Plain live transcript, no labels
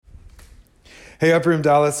Hey, Upper Room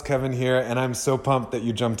Dallas, Kevin here, and I'm so pumped that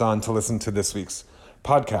you jumped on to listen to this week's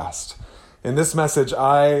podcast. In this message,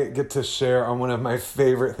 I get to share on one of my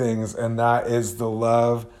favorite things, and that is the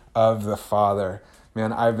love of the Father.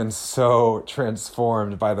 Man, I've been so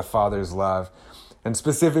transformed by the Father's love, and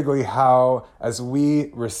specifically how, as we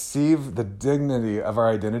receive the dignity of our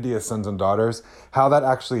identity as sons and daughters, how that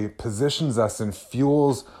actually positions us and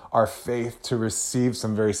fuels our faith to receive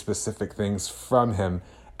some very specific things from Him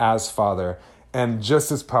as Father, and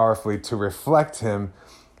just as powerfully to reflect Him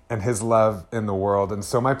and His love in the world. And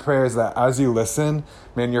so my prayer is that as you listen,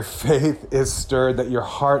 man, your faith is stirred, that your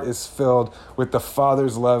heart is filled with the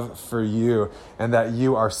Father's love for you, and that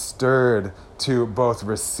you are stirred to both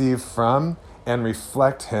receive from and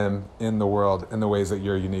reflect Him in the world in the ways that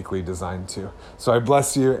you're uniquely designed to. So I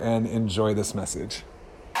bless you and enjoy this message.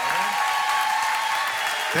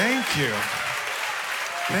 Thank you.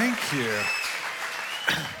 Thank you.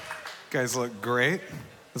 You guys look great,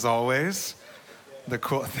 as always.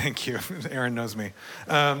 Thank you. Aaron knows me.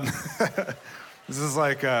 This is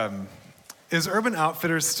like, is Urban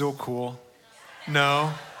Outfitters still cool?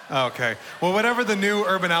 No? Oh, okay. Well, whatever the new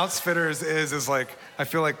Urban Outfitters is like, I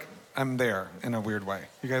feel like I'm there in a weird way.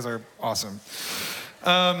 You guys are awesome.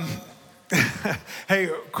 Hey,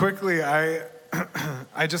 quickly, I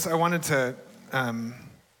wanted to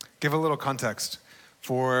give a little context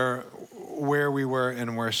for where we were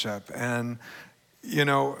in worship. And, you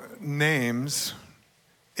know, names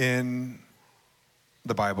in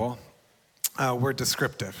the Bible were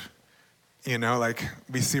descriptive. You know, like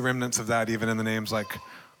we see remnants of that even in the names like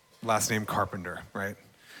last name Carpenter, right?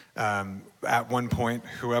 At one point,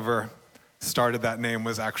 whoever started that name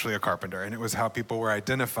was actually a carpenter, and it was how people were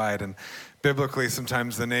identified. And biblically,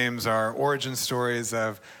 sometimes the names are origin stories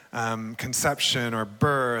of conception or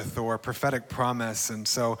birth or prophetic promise. And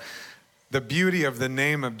so the beauty of the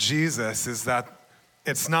name of Jesus is that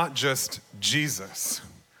it's not just Jesus,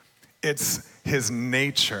 it's His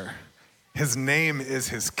nature. His name is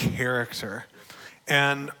His character.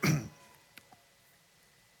 And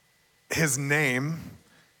His name,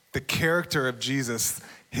 the character of Jesus,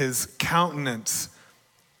 His countenance,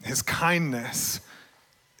 His kindness,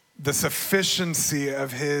 the sufficiency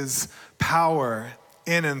of His power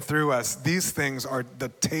in and through us, these things are the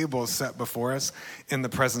tables set before us in the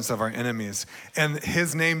presence of our enemies. And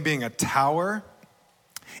His name being a tower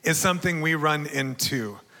is something we run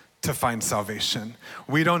into to find salvation.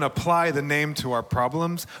 We don't apply the name to our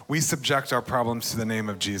problems. We subject our problems to the name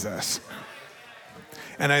of Jesus.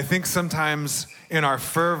 And I think sometimes in our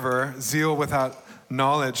fervor, zeal without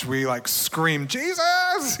knowledge, we like scream,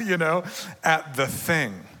 Jesus, you know, at the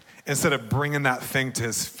thing, instead of bringing that thing to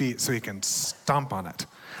His feet so He can stomp on it.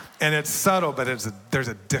 And it's subtle, but there's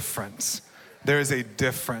a difference. There is a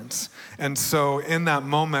difference. And so in that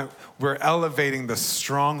moment, we're elevating the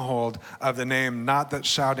stronghold of the name, not that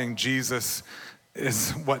shouting Jesus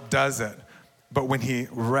is what does it, but when He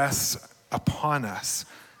rests upon us,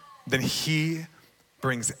 then He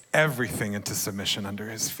brings everything into submission under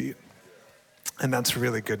His feet. And that's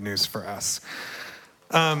really good news for us.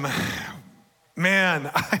 Man,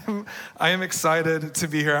 I am excited to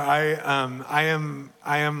be here. I am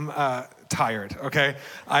tired, okay?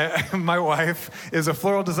 My wife is a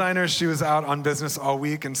floral designer. She was out on business all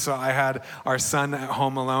week, and so I had our son at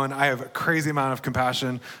home alone. I have a crazy amount of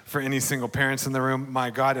compassion for any single parents in the room. My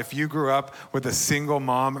God, if you grew up with a single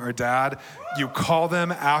mom or dad, you call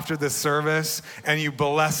them after the service and you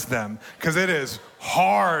bless them, because it is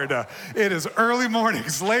hard. It is early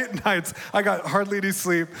mornings, late nights. I got hardly any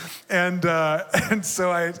sleep. And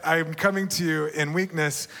so I'm coming to you in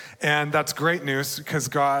weakness, and that's great news because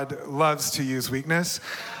God loves to use weakness.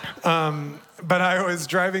 But I was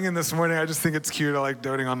driving in this morning. I just think it's cute. I like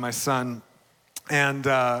doting on my son. And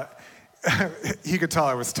he could tell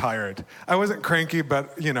I was tired. I wasn't cranky,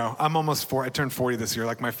 but you know, I'm almost 40. I turned 40 this year.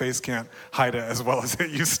 Like my face can't hide it as well as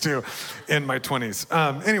it used to in my 20s.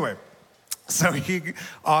 Anyway. So he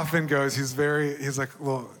often goes, he's like a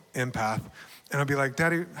little empath. And I'll be like,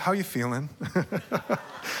 Daddy, how you feeling?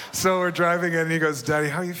 So we're driving in and he goes, Daddy,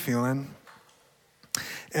 how you feeling?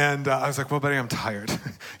 And I was like, well, buddy, I'm tired.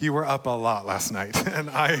 You were up a lot last night and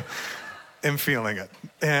I am feeling it.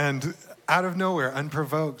 And out of nowhere,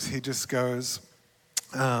 unprovoked, he just goes,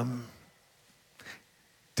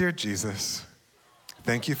 Dear Jesus,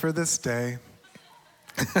 thank you for this day.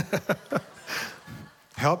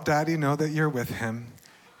 Help Daddy know that you're with him.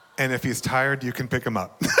 And if he's tired, you can pick him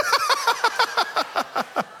up.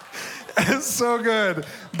 It's so good.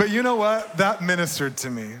 But you know what? That ministered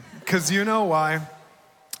to me. Because you know why?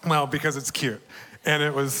 Well, because it's cute. And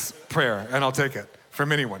it was prayer. And I'll take it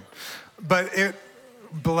from anyone. But it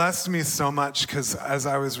blessed me so much because as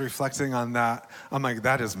I was reflecting on that, I'm like,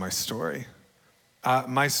 that is my story.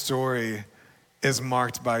 My story is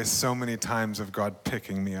marked by so many times of God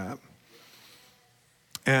picking me up.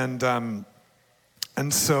 And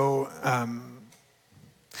so,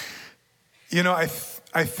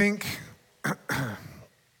 I think,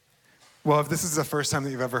 well, if this is the first time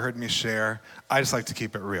that you've ever heard me share, I just like to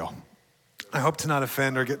keep it real. I hope to not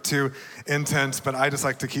offend or get too intense, but I just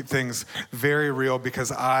like to keep things very real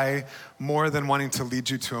because more than wanting to lead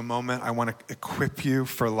you to a moment, I want to equip you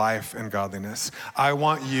for life and godliness. I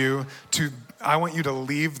want you to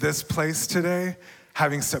leave this place today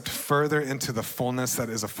having stepped further into the fullness that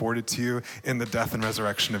is afforded to you in the death and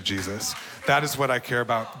resurrection of Jesus. That is what I care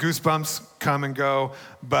about. Goosebumps come and go,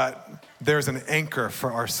 but there's an anchor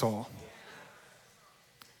for our soul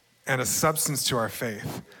and a substance to our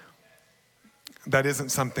faith that isn't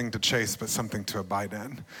something to chase, but something to abide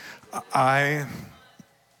in. As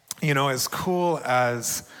cool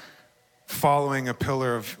as following a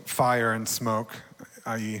pillar of fire and smoke,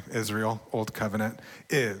 i.e. Israel, Old Covenant,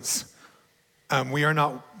 is, we are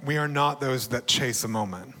not those that chase a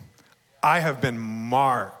moment. I have been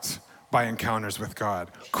marked by encounters with God,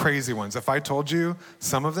 crazy ones. If I told you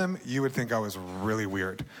some of them, you would think I was really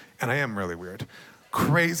weird, and I am really weird.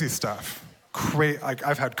 Crazy stuff.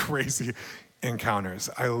 I've had crazy encounters.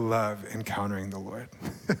 I love encountering the Lord.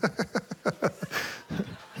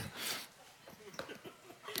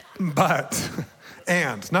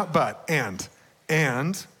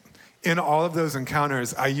 And in all of those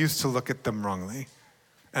encounters, I used to look at them wrongly.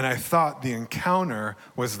 And I thought the encounter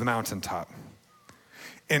was the mountaintop.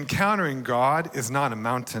 Encountering God is not a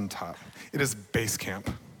mountaintop. It is base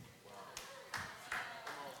camp.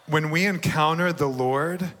 When we encounter the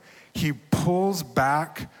Lord, he pulls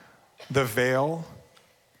back the veil.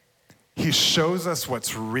 He shows us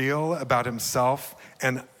what's real about himself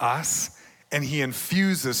and us, and he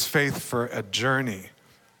infuses faith for a journey.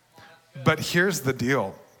 But here's the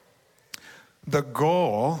deal. The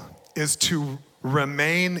goal is to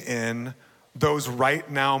remain in those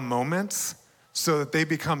right now moments so that they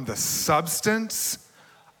become the substance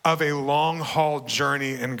of a long haul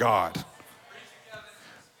journey in God.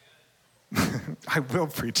 I will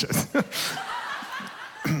preach it.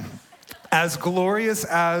 As glorious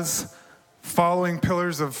as following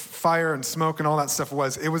pillars of fire and smoke and all that stuff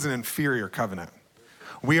was, it was an inferior covenant.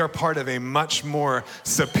 We are part of a much more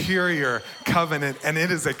superior covenant, and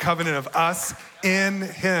it is a covenant of us in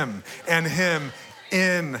him and him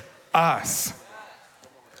in us.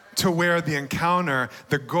 To where the encounter,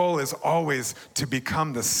 the goal is always to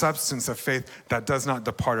become the substance of faith that does not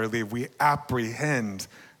depart or leave. We apprehend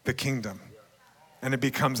the kingdom. And it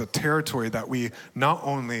becomes a territory that we not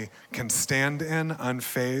only can stand in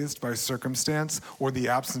unfazed by circumstance or the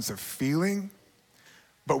absence of feeling,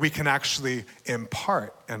 but we can actually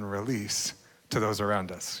impart and release to those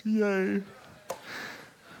around us. Yay.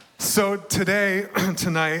 So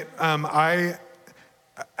tonight,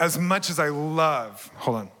 as much as I love,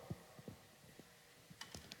 hold on.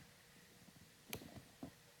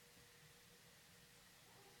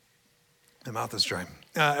 My mouth is dry.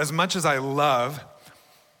 As much as I love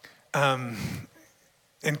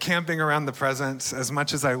in camping around the presence, as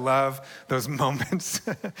much as I love those moments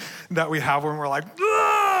that we have when we're like,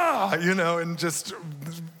 ah, and just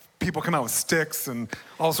people come out with sticks and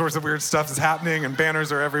all sorts of weird stuff is happening and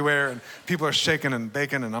banners are everywhere and people are shaking and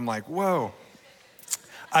baking and I'm like, whoa.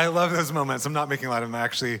 I love those moments. I'm not making light of them.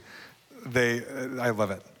 Actually, I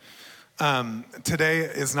love it. Today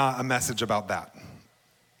is not a message about that.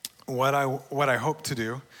 What I hope to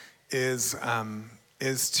do is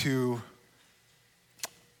to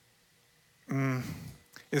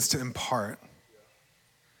impart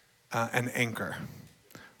an anchor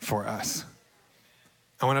for us.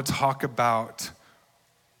 I want to talk about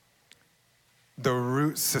the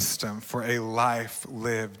root system for a life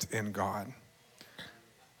lived in God.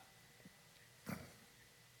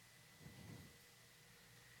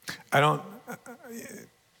 I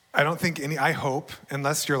hope,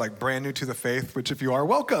 unless you're like brand new to the faith, which if you are,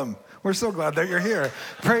 welcome. We're so glad that you're here.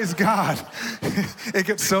 Praise God. It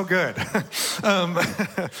gets so good.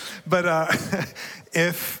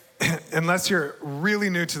 Unless you're really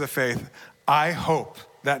new to the faith, I hope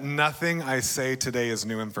that nothing I say today is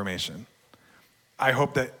new information. I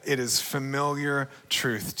hope that it is familiar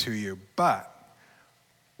truth to you. But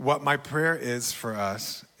what my prayer is for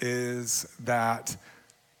us is that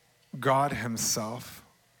God himself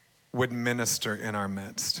would minister in our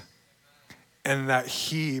midst, and that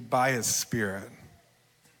he, by his Spirit,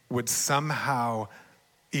 would somehow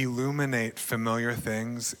illuminate familiar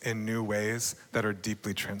things in new ways that are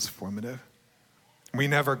deeply transformative. We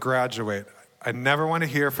never graduate. I never want to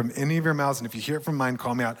hear from any of your mouths, and if you hear it from mine,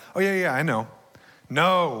 call me out. Oh, yeah, I know.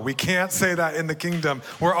 No, we can't say that in the kingdom.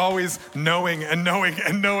 We're always knowing and knowing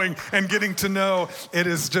and knowing and getting to know. It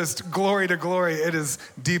is just glory to glory. It is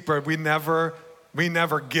deeper. We never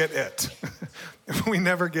get it. We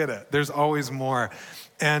never get it. There's always more.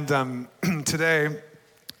 And today,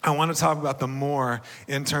 I want to talk about the more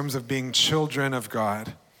in terms of being children of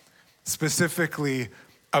God, specifically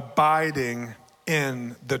abiding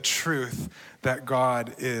in the truth that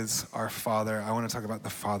God is our Father. I want to talk about the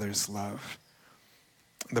Father's love,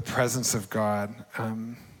 the presence of God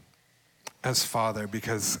as Father,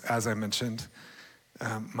 because as I mentioned,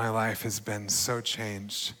 my life has been so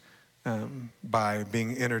changed by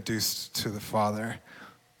being introduced to the Father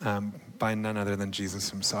by none other than Jesus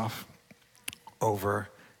himself over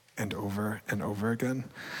and over and over again.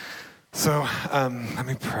 So let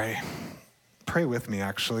me pray. Pray with me,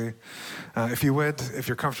 actually. If you would, if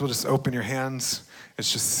you're comfortable, just open your hands.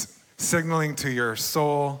 It's just signaling to your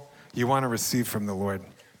soul you want to receive from the Lord.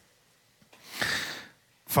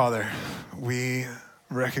 Father, we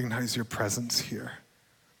recognize your presence here.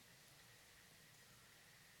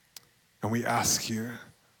 And we ask you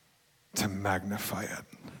to magnify it.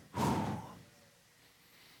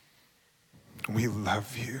 We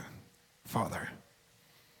love you, Father.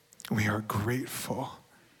 We are grateful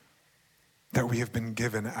that we have been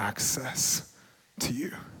given access to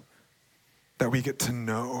you, that we get to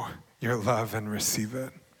know your love and receive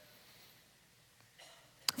it.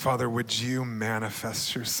 Father, would you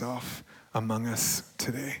manifest yourself among us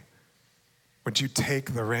today? Would you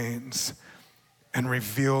take the reins and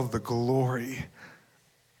reveal the glory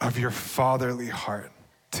of your fatherly heart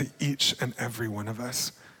to each and every one of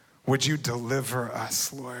us? Would you deliver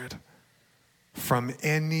us, Lord, from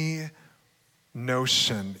any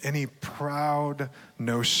notion, any proud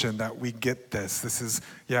notion that we get this. This is,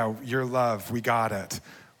 your love, we got it.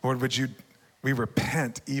 Lord, we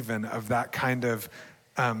repent even of that kind of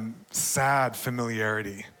sad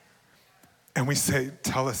familiarity. And we say,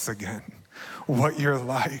 tell us again what you're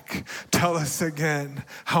like. Tell us again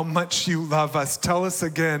how much you love us. Tell us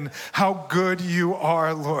again how good you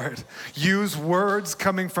are, Lord. Use words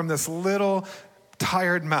coming from this little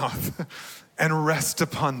tired mouth and rest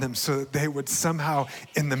upon them so that they would somehow,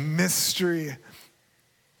 in the mystery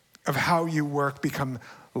of how you work, become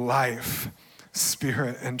life,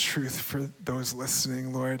 spirit, and truth for those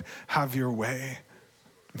listening. Lord, have your way.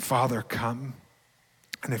 Father, come.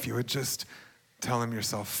 And if you would just tell him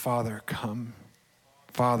yourself, Father, come.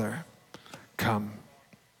 Father, come.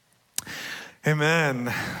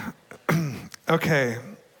 Amen. Okay.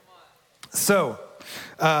 So,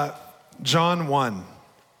 John 1.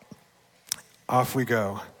 Off we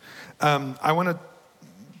go. I want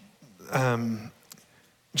to,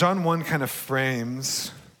 John 1 kind of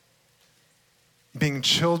frames being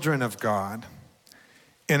children of God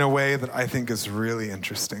in a way that I think is really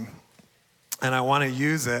interesting. And I want to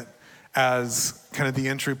use it as kind of the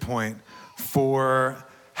entry point for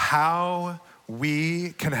how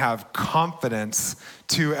we can have confidence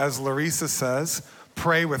to, as Larissa says,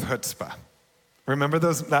 pray with chutzpah. Remember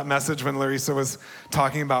that message when Larissa was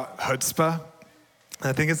talking about chutzpah?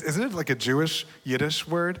 I think isn't it like a Jewish Yiddish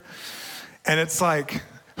word? And it's like,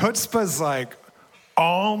 chutzpah is like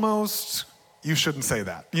almost, you shouldn't say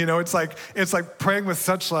that. You know, it's like praying with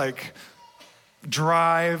such like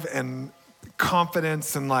drive and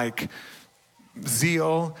confidence and like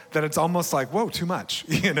zeal that it's almost like, whoa, too much,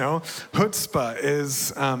 you know? Chutzpah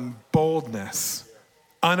is boldness,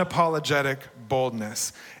 unapologetic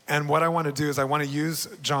boldness. And what I want to do is I want to use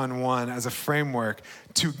John 1 as a framework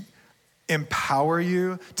to empower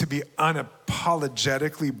you to be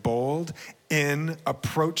unapologetically bold in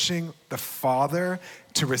approaching the Father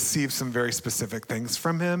to receive some very specific things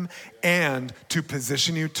from him and to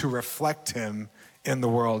position you to reflect him in the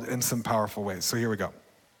world in some powerful ways. So here we go.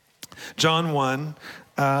 John 1,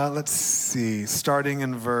 let's see, starting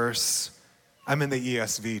in verse, I'm in the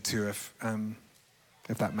ESV too, if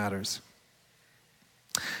that matters.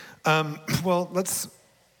 Well, let's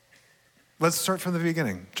start from the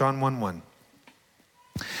beginning. John 1:1.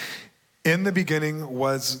 In the beginning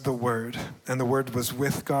was the Word, and the Word was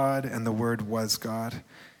with God, and the Word was God.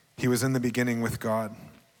 He was in the beginning with God.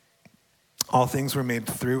 All things were made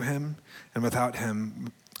through him, and without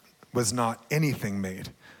him was not anything made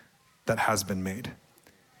that has been made.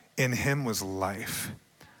 In him was life,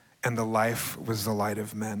 and the life was the light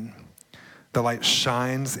of men. The light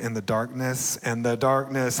shines in the darkness, and the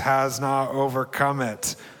darkness has not overcome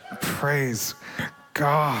it. Praise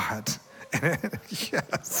God.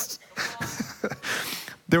 Yes.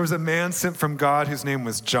 There was a man sent from God whose name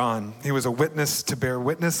was John. He was a witness to bear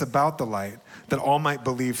witness about the light, that all might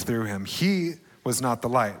believe through him. He was not the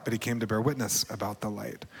light, but he came to bear witness about the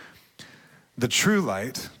light. The true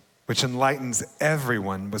light, which enlightens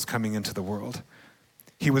everyone, was coming into the world.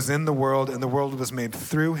 He was in the world, and the world was made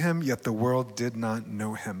through him, yet the world did not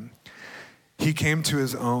know him. He came to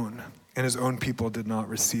his own, and his own people did not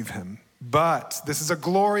receive him. But, this is a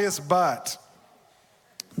glorious but,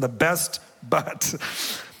 the best but,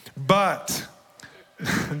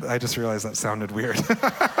 I just realized that sounded weird.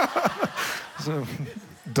 So,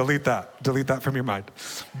 delete that from your mind.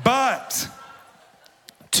 But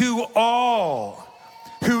to all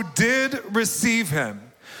who did receive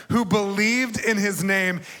him, who believed in his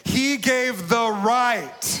name, he gave the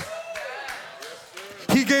right.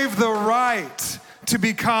 He gave the right to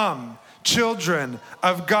become children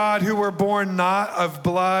of God, who were born not of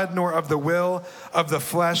blood, nor of the will of the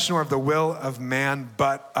flesh, nor of the will of man,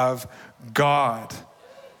 but of God.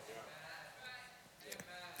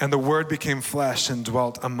 And the Word became flesh and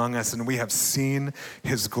dwelt among us, and we have seen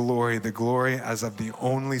his glory, the glory as of the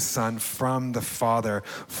only Son from the Father,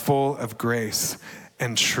 full of grace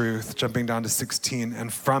and truth. Jumping down to 16,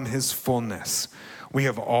 and from his fullness we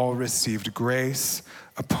have all received grace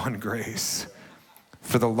upon grace.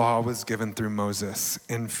 For the law was given through Moses,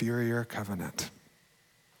 inferior covenant.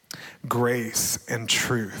 Grace and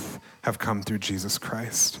truth have come through Jesus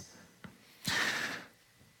Christ.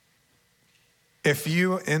 If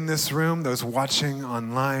you in this room, those watching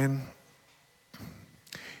online,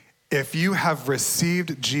 if you have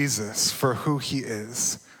received Jesus for who he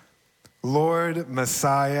is, Lord,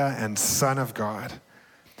 Messiah, and Son of God,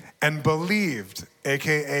 and believed,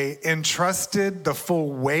 aka entrusted the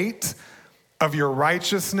full weight of your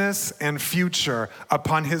righteousness and future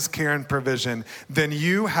upon his care and provision, then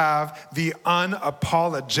you have the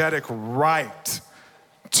unapologetic right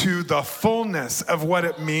to the fullness of what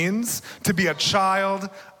it means to be a child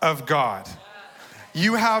of God.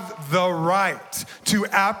 You have the right to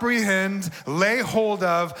apprehend, lay hold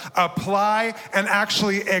of, apply, and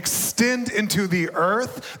actually extend into the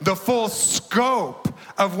earth the full scope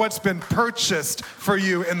of what's been purchased for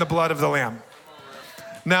you in the blood of the Lamb.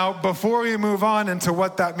 Now, before we move on into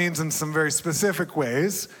what that means in some very specific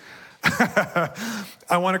ways,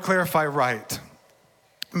 I want to clarify right.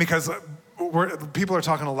 Because people are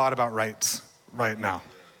talking a lot about rights right now.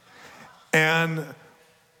 And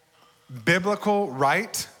biblical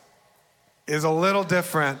right is a little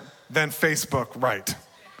different than Facebook right.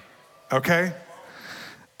 Okay?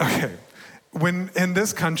 Okay. When in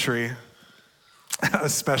this country,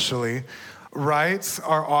 especially, rights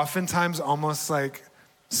are oftentimes almost like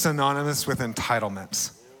synonymous with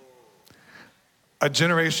entitlements. A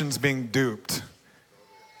generation's being duped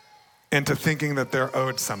into thinking that they're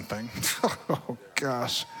owed something. Oh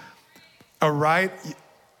gosh. A right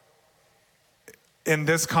in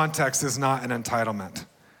this context is not an entitlement.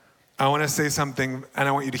 I want to say something, and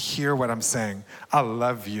I want you to hear what I'm saying. I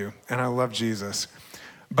love you, and I love Jesus,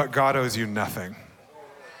 but God owes you nothing.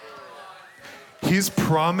 He's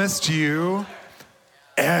promised you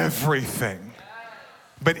everything,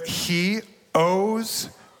 but he owes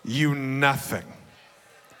you nothing.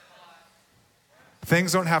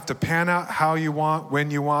 Things don't have to pan out how you want,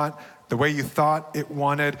 when you want, the way you thought it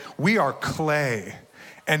wanted. We are clay,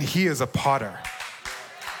 and he is a potter.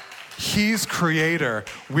 He's creator.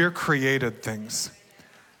 We're created things.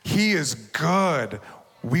 He is good.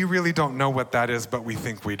 We really don't know what that is, but we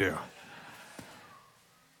think we do.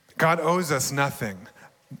 God owes us nothing.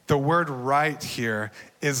 The word right here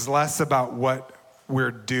is less about what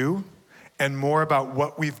we're due and more about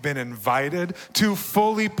what we've been invited to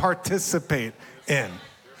fully participate in.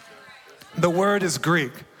 The word is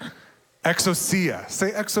Greek, exousia.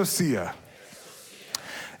 Say exousia.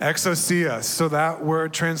 Exousia. So that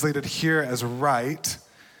word translated here as right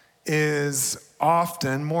is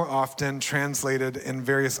more often translated in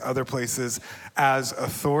various other places as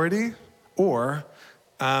authority or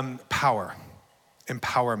power,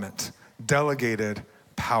 empowerment, delegated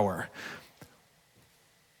power.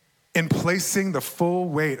 In placing the full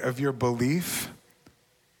weight of your belief,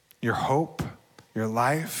 your hope, your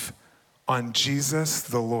life on Jesus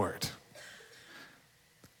the Lord,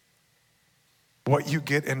 what you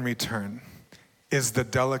get in return is the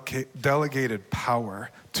delegated power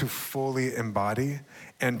to fully embody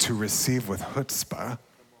and to receive with chutzpah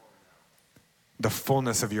the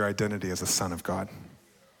fullness of your identity as a son of God.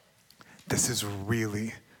 This is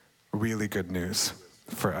really, really good news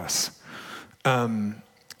for us.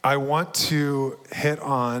 I want to hit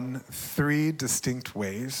on 3 distinct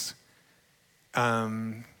ways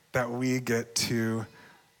that we get to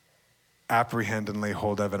apprehend and lay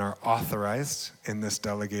hold of and are authorized in this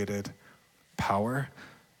delegated power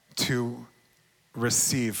to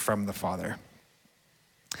receive from the Father.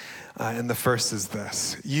 And the first is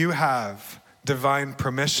this: you have divine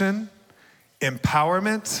permission,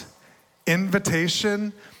 empowerment,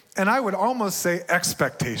 invitation, and I would almost say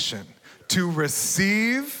expectation to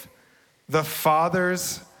receive the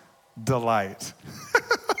Father's delight.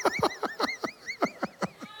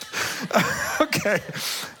 Okay.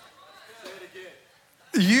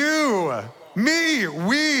 You, me,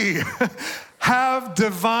 we have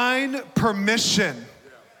divine permission,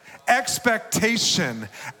 expectation,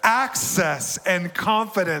 access, and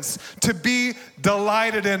confidence to be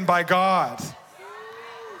delighted in by God.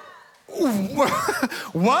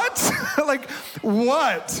 What? Like,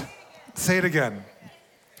 what? Say it again.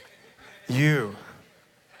 You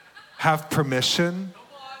have permission,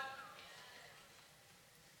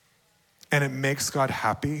 and it makes God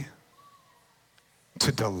happy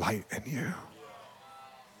to delight in you.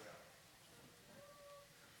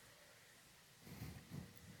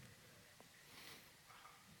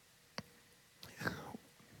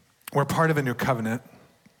 We're part of a new covenant,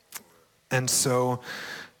 and so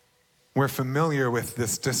we're familiar with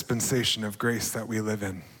this dispensation of grace that we live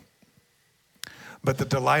in. But the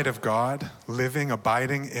delight of God, living,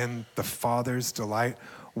 abiding in the Father's delight,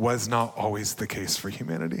 was not always the case for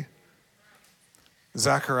humanity.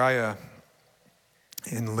 Zechariah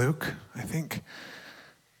in Luke, I think,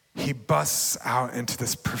 he busts out into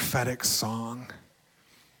this prophetic song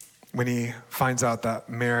when he finds out that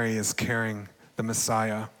Mary is carrying the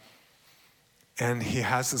Messiah. And he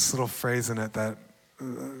has this little phrase in it that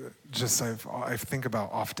I think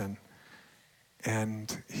about often.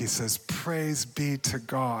 And he says, "Praise be to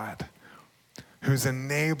God who's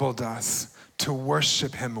enabled us to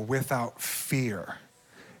worship him without fear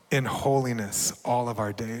in holiness all of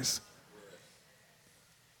our days."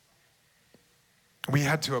 We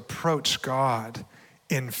had to approach God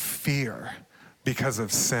in fear because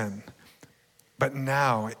of sin. But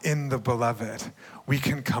now, in the beloved, we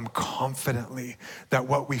can come confidently that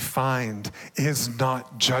what we find is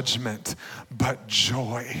not judgment, but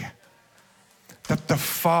joy. That the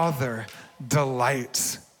Father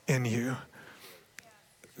delights in you.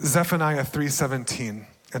 Zephaniah 3:17.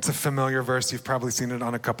 It's a familiar verse. You've probably seen it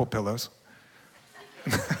on a couple pillows.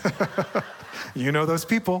 You know those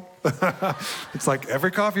people. It's like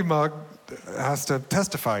every coffee mug has to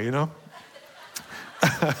testify, you know?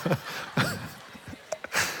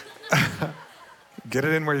 Get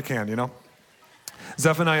it in where you can, you know?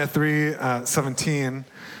 Zephaniah 3:17.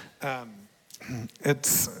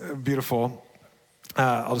 It's beautiful.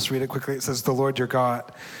 I'll just read it quickly. It says, "The Lord your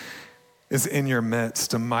God is in your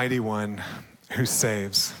midst, a mighty one who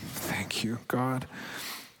saves." Thank you, God.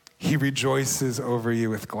 "He rejoices over you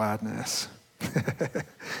with gladness.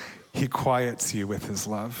 He quiets you with his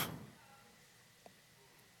love."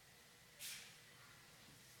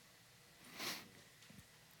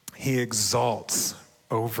 He exalts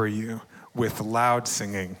over you with loud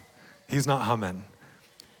singing. He's not humming.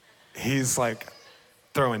 He's like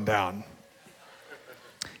throwing down.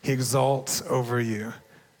 He exalts over you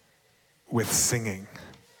with singing.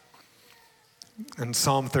 In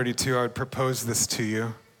Psalm 32, I would propose this to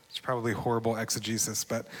you. It's probably horrible exegesis,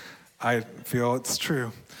 but I feel it's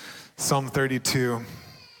true. Psalm 32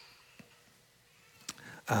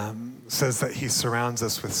 says that he surrounds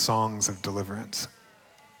us with songs of deliverance.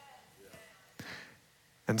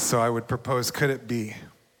 And so I would propose, could it be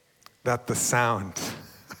that the sound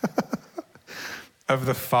of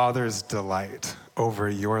the Father's delight over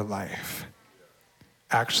your life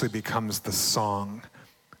actually becomes the song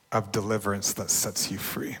of deliverance that sets you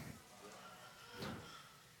free?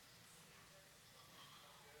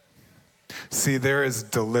 See, there is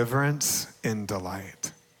deliverance in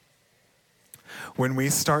delight. When we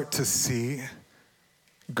start to see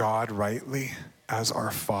God rightly as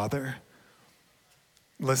our Father.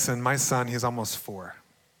 Listen, my son, he's almost 4.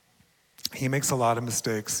 He makes a lot of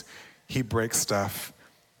mistakes. He breaks stuff,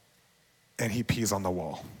 and he pees on the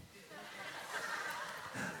wall.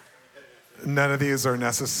 None of these are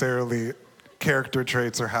necessarily character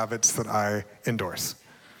traits or habits that I endorse.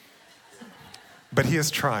 But he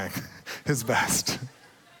is trying his best.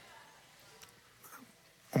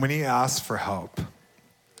 When he asks for help,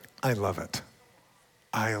 I love it.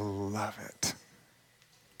 I love it.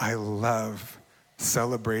 I love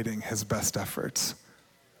celebrating his best efforts.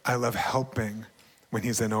 I love helping when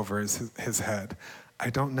he's in over his head. I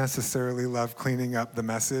don't necessarily love cleaning up the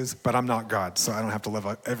messes, but I'm not God, so I don't have to live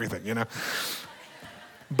everything, you know?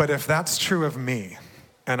 But if that's true of me,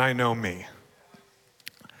 and I know me,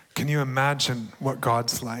 can you imagine what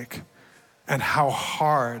God's like and how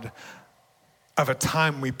hard of a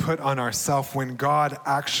time we put on ourselves when God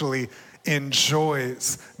actually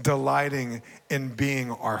enjoys delighting in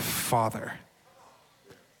being our Father.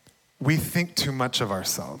 We think too much of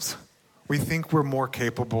ourselves. We think we're more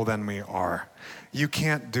capable than we are. You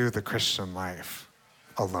can't do the Christian life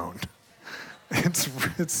alone.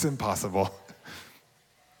 It's impossible.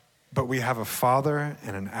 But we have a Father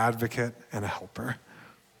and an advocate and a helper.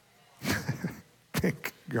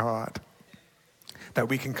 Thank God that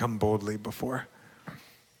we can come boldly before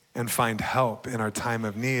and find help in our time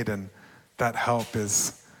of need, and that help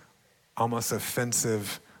is almost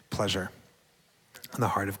offensive pleasure in the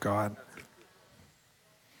heart of God.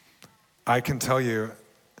 I can tell you,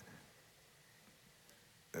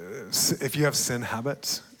 if you have sin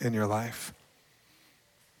habits in your life,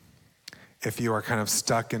 if you are kind of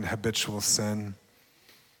stuck in habitual sin,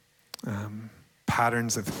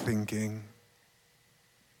 patterns of thinking,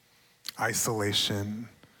 isolation,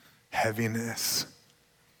 heaviness,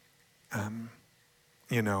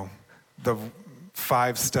 the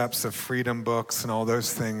 5 steps of freedom books and all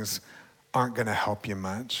those things aren't going to help you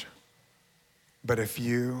much. But if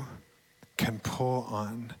you can pull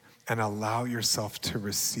on and allow yourself to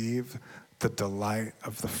receive the delight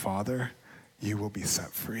of the Father, you will be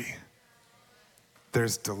set free.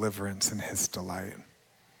 There's deliverance in his delight.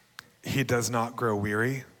 He does not grow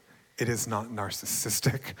weary. It is not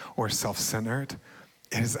narcissistic or self-centered.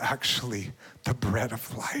 It is actually the bread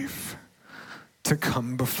of life to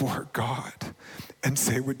come before God and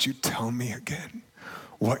say, would you tell me again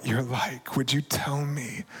what you're like? Would you tell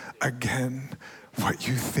me again what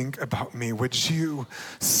you think about me? Would you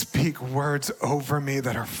speak words over me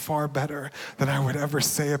that are far better than I would ever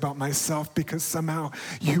say about myself, because somehow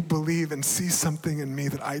you believe and see something in me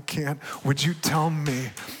that I can't? Would you tell me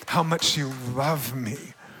how much you love me?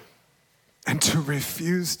 And to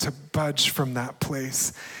refuse to budge from that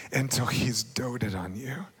place until he's doted on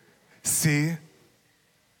you. See,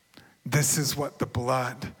 this is what the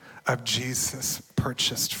blood of Jesus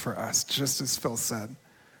purchased for us, just as Phil said,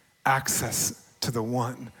 access to the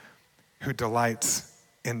one who delights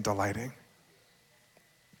in delighting.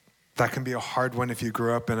 That can be a hard one if you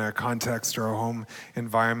grew up in a context or a home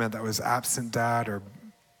environment that was absent dad or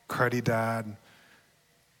cruddy dad.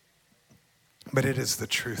 But it is the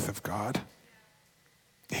truth of God.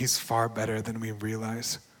 He's far better than we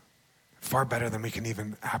realize, far better than we can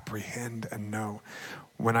even apprehend and know.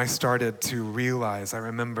 When I started to realize, I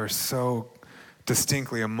remember so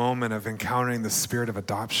distinctly a moment of encountering the spirit of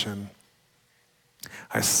adoption.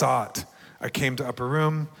 I saw it. I came to Upper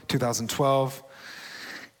Room, 2012,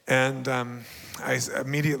 and I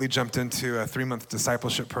immediately jumped into a 3-month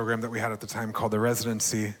discipleship program that we had at the time called the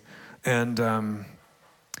Residency. And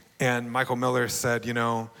Michael Miller said,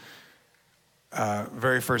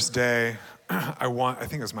 very first day, I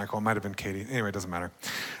think it was Michael, it might have been Katie. Anyway, it doesn't matter.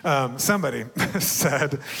 Somebody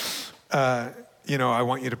said, I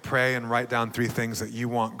want you to pray and write down 3 things that you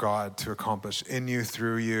want God to accomplish in you,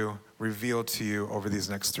 through you, reveal to you over these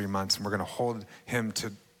next 3 months. And we're going to hold him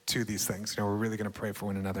to these things. We're really going to pray for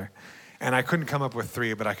one another. And I couldn't come up with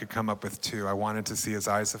 3, but I could come up with 2. I wanted to see his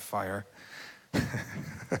eyes of fire.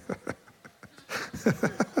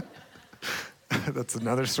 That's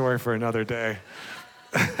another story for another day.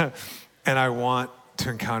 And I want to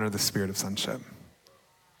encounter the spirit of sonship.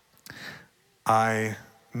 I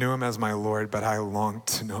knew him as my Lord, but I longed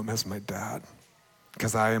to know him as my dad,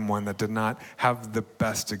 because I am one that did not have the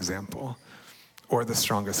best example or the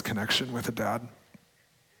strongest connection with a dad.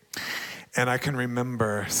 And I can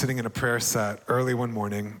remember sitting in a prayer set early one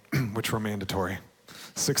morning, which were mandatory.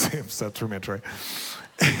 6 a.m. sets were mandatory.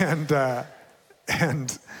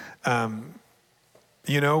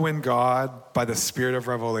 When God, by the spirit of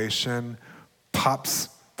revelation, pops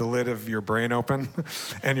the lid of your brain open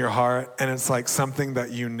and your heart, and it's like something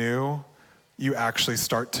that you knew, you actually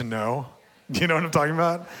start to know. You know what I'm talking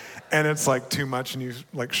about? And it's like too much, and you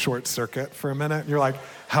like short circuit for a minute. You're like,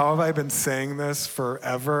 how have I been saying this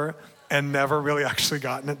forever and never really actually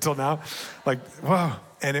gotten it till now? Like, whoa.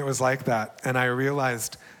 And it was like that. And I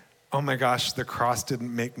realized, oh my gosh, the cross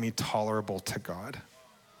didn't make me tolerable to God.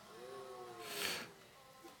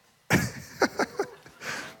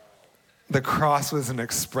 The cross was an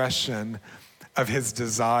expression of his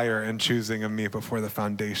desire and choosing of me before the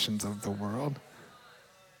foundations of the world.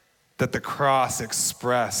 That the cross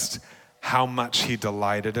expressed how much he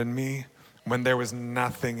delighted in me when there was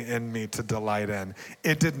nothing in me to delight in.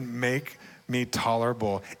 It didn't make me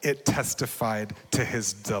tolerable. It testified to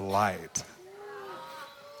his delight.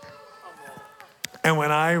 And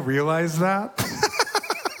when I realized that,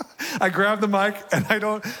 I grabbed the mic and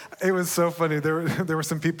it was so funny. There were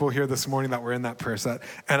some people here this morning that were in that prayer set,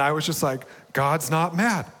 and I was just like, God's not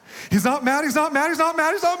mad. He's not mad, he's not mad, he's not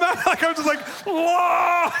mad, he's not mad. Like I was just like,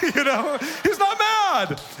 whoa, he's not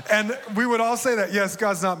mad. And we would all say that, yes,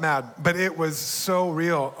 God's not mad, but it was so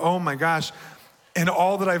real. Oh my gosh. In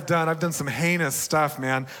all that I've done some heinous stuff,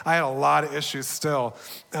 man. I had a lot of issues still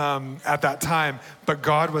at that time, but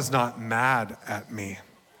God was not mad at me.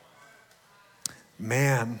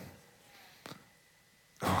 Man,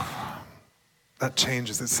 that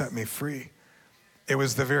changes. It set me free. It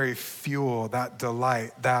was the very fuel, that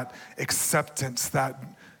delight, that acceptance,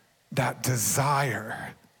 that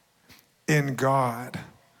desire in God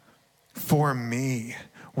for me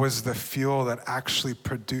was the fuel that actually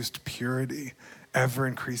produced purity ever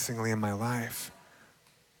increasingly in my life.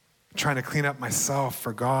 Trying to clean up myself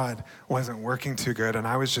for God wasn't working too good, and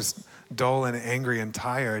I was just dull and angry and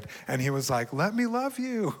tired. And he was like, let me love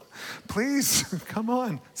you. Please, come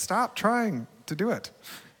on, stop trying to do it.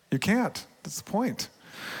 You can't. That's the point.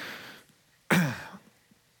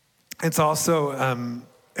 It's also,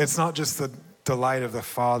 it's not just the delight of the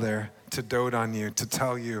Father to dote on you, to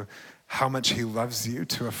tell you how much he loves you,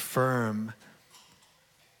 to affirm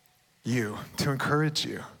you, to encourage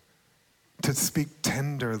you, to speak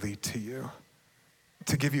tenderly to you,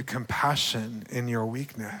 to give you compassion in your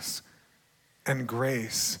weakness and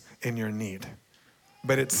grace in your need.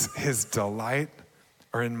 But it's his delight,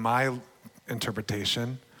 or in my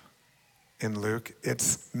interpretation, in Luke,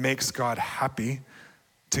 it makes God happy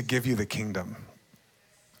to give you the kingdom.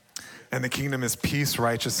 And the kingdom is peace,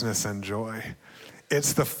 righteousness, and joy.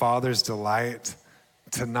 It's the Father's delight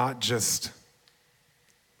to not just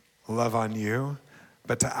love on you,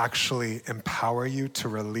 but to actually empower you to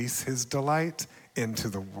release his delight into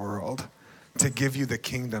the world, to give you the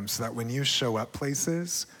kingdom so that when you show up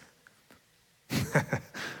places,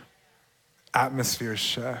 atmospheres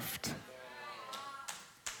shift.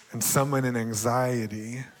 And someone in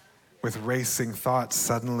anxiety with racing thoughts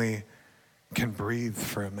suddenly can breathe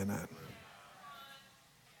for a minute.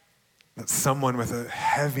 That someone with a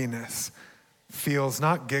heaviness feels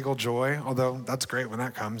not giggle joy, although that's great when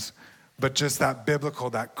that comes, but just that biblical,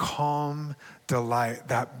 that calm delight,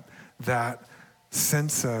 that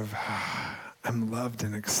sense of, I'm loved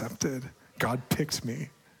and accepted. God picked me.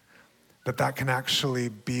 That can actually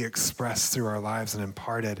be expressed through our lives and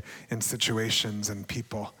imparted in situations and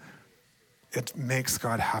people. It makes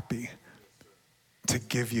God happy to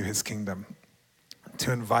give you his kingdom,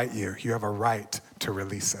 to invite you. You have a right to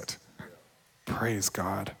release it. Praise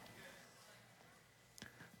God.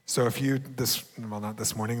 So if you, not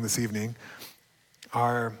this morning, this evening,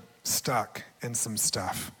 are stuck in some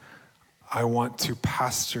stuff, I want to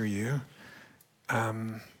pastor you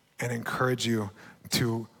and encourage you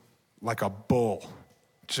to, like a bull,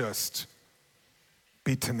 just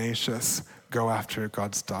be tenacious, go after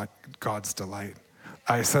God's delight.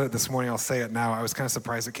 I said it this morning, I'll say it now. I was kind of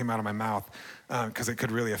surprised it came out of my mouth because it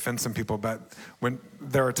could really offend some people. But when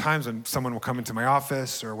there are times when someone will come into my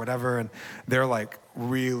office or whatever, and they're like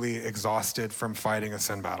really exhausted from fighting a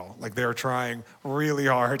sin battle. Like they're trying really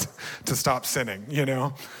hard to stop sinning,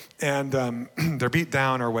 and they're beat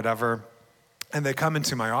down or whatever. And they come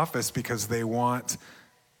into my office because they want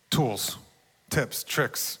tools, tips,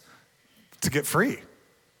 tricks to get free.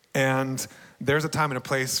 And there's a time and a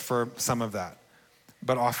place for some of that.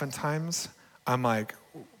 But oftentimes, I'm like,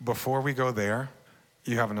 before we go there,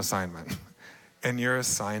 you have an assignment. And your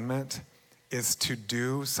assignment is to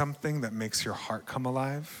do something that makes your heart come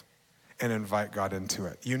alive and invite God into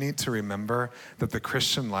it. You need to remember that the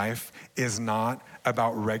Christian life is not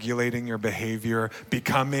about regulating your behavior,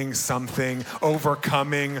 becoming something,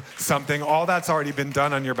 overcoming something. All that's already been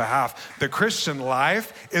done on your behalf. The Christian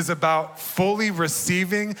life is about fully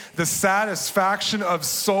receiving the satisfaction of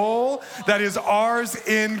soul that is ours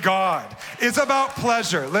in God. It's about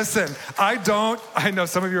pleasure. Listen, I know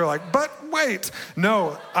some of you are like, but wait.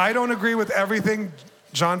 No, I don't agree with everything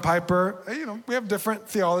John Piper, we have different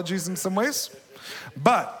theologies in some ways,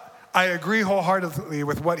 but I agree wholeheartedly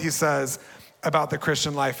with what he says about the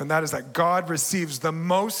Christian life, and that is that God receives the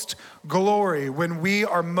most glory when we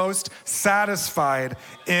are most satisfied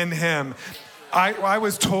in him. I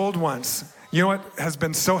was told once, you know what has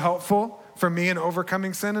been so helpful for me in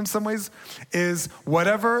overcoming sin in some ways is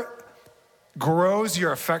whatever grows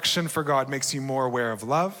your affection for God makes you more aware of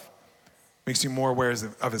love, makes you more aware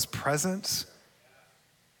of his presence,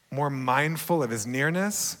 more mindful of his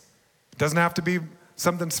nearness. It doesn't have to be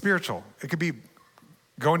something spiritual. It could be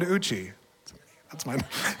going to Uchi. That's mine.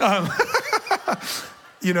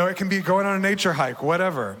 It can be going on a nature hike,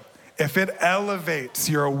 whatever. If it elevates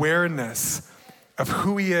your awareness of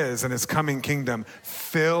who he is and his coming kingdom,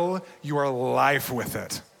 fill your life with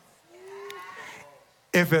it.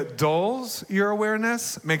 If it dulls your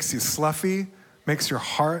awareness, makes you sloughy, makes your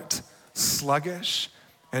heart sluggish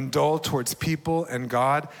and dull towards people and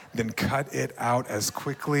God, then cut it out as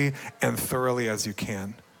quickly and thoroughly as you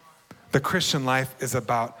can. The Christian life is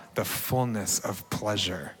about the fullness of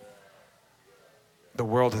pleasure. The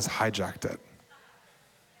world has hijacked it,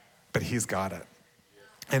 but he's got it.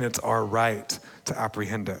 And it's our right to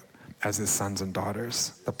apprehend it as his sons and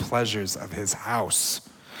daughters, the pleasures of his house.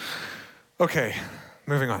 Okay,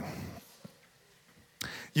 moving on.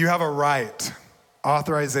 You have a right,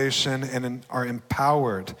 authorization, and are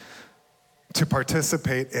empowered to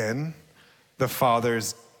participate in the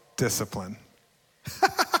Father's discipline.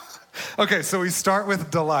 Okay, so we start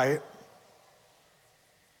with delight,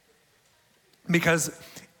 because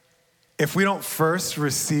if we don't first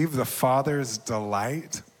receive the Father's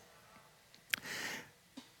delight,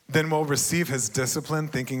 then we'll receive his discipline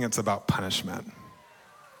thinking it's about punishment.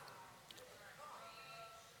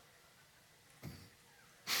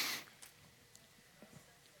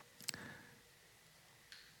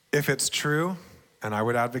 If it's true, and I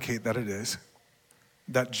would advocate that it is,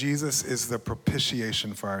 that Jesus is the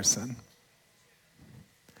propitiation for our sin,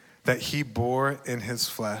 that he bore in his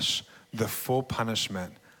flesh the full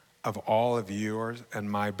punishment of all of yours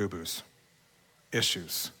and my boo-boos,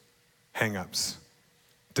 issues, hang-ups,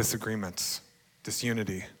 disagreements,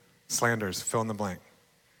 disunity, slanders, fill in the blank,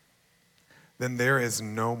 then there is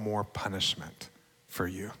no more punishment for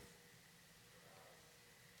you.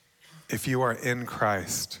 If you are in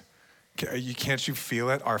Christ, can't you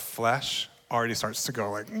feel it? Our flesh already starts to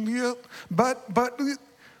go like, yeah, but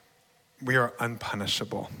we are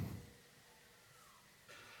unpunishable.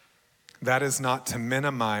 That is not to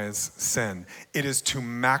minimize sin. It is to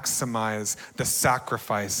maximize the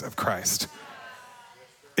sacrifice of Christ.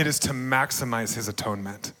 It is to maximize his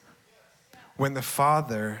atonement. When the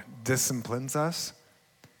Father disciplines us,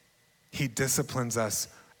 he disciplines us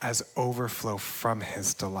as overflow from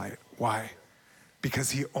his delight. Why?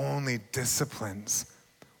 Because he only disciplines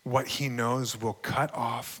what he knows will cut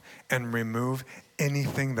off and remove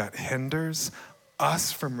anything that hinders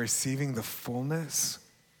us from receiving the fullness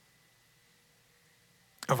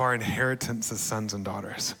of our inheritance as sons and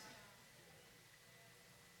daughters.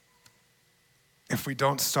 If we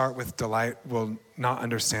don't start with delight, we'll not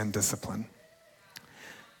understand discipline.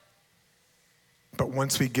 But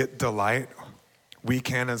once we get delight, we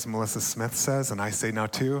can, as Melissa Smith says, and I say now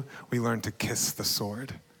too, we learn to kiss the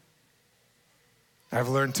sword. I've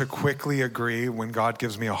learned to quickly agree when God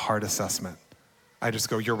gives me a hard assessment. I just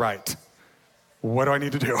go, you're right. What do I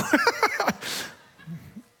need to do?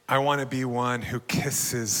 I want to be one who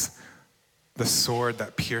kisses the sword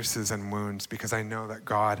that pierces and wounds, because I know that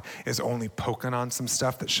God is only poking on some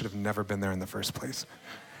stuff that should have never been there in the first place.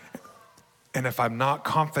 And if I'm not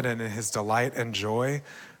confident in his delight and joy,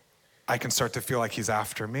 I can start to feel like he's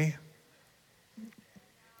after me.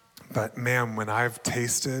 But man, when I've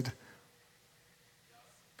tasted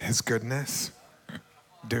his goodness,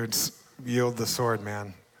 dudes, yield the sword,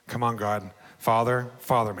 man. Come on, God. Father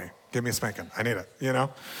me. Give me a spanking. I need it, you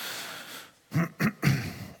know?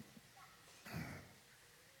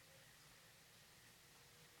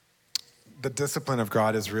 The discipline of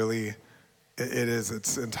God is really,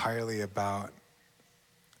 it's entirely about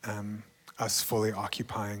us fully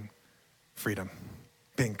occupying freedom,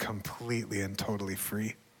 being completely and totally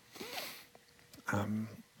free.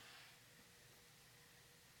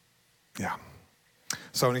 Yeah.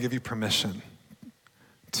 So I want to give you permission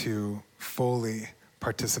to fully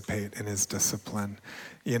participate in his discipline.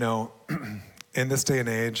 You know, in this day and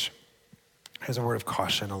age, here's a word of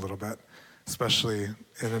caution a little bit, especially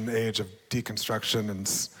in an age of deconstruction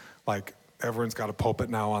and like everyone's got a pulpit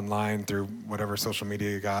now online through whatever social media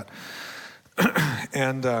you got.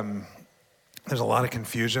 And there's a lot of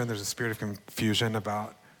confusion. There's a spirit of confusion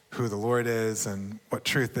about who the Lord is and what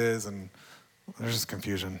truth is, and there's just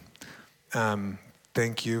confusion.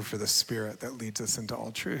 Thank you for the Spirit that leads us into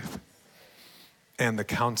all truth and the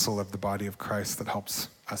counsel of the body of Christ that helps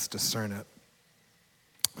us discern it.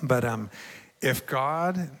 But if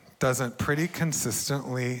God doesn't pretty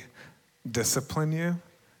consistently discipline you,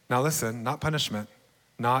 now listen, not punishment,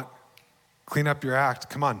 not clean up your act,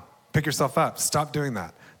 come on, pick yourself up, stop doing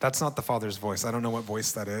that. That's not the Father's voice. I don't know what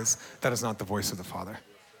voice that is. That is not the voice of the Father.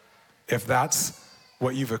 If that's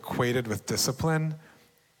what you've equated with discipline,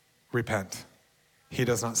 repent. He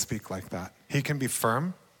does not speak like that. He can be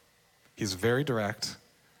firm, he's very direct,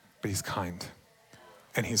 but he's kind,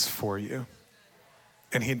 and he's for you.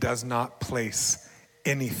 And he does not place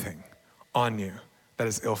anything on you that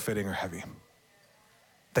is ill-fitting or heavy.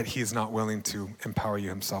 that he's not willing to empower you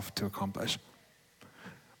himself to accomplish.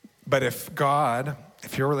 But if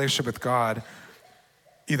your relationship with God,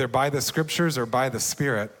 either by the scriptures or by the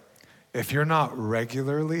Spirit, if you're not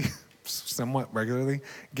somewhat regularly,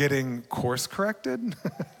 getting course corrected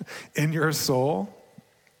in your soul,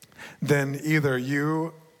 then either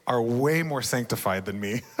you are way more sanctified than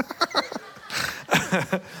me,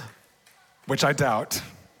 which I doubt,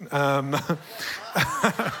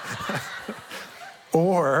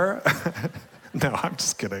 or, no, I'm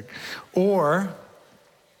just kidding, or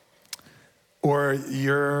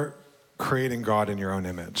you're creating God in your own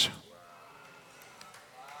image.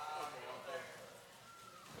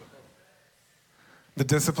 The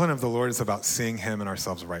discipline of the Lord is about seeing him and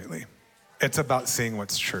ourselves rightly. It's about seeing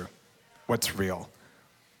what's true, what's real.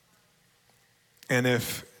 And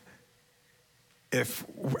if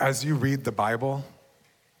as you read the Bible,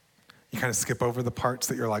 you kind of skip over the parts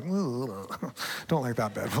that you're like, don't like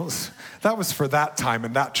that bit. That was for that time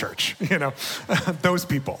in that church, those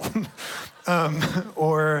people.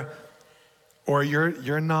 Or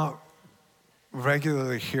you're not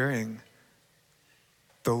regularly hearing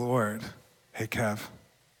the Lord, hey, Kev,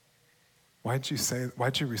 why'd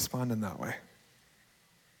you respond in that way?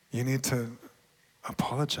 You need to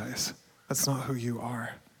apologize. That's not who you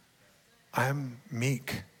are. I'm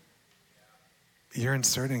meek. You're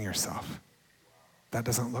inserting yourself. That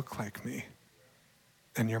doesn't look like me.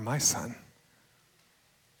 And you're my son.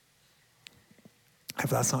 If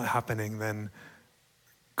that's not happening, then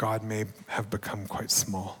God may have become quite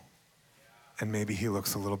small. And maybe he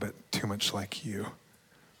looks a little bit too much like you.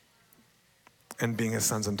 And being his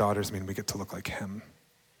sons and daughters mean we get to look like him.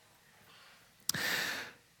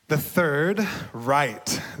 The third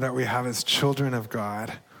right that we have as children of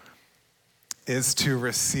God is to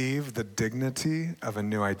receive the dignity of a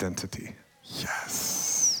new identity.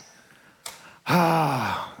 Yes.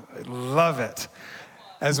 I love it.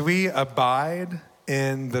 As we abide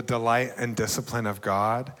in the delight and discipline of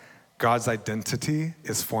God, God's identity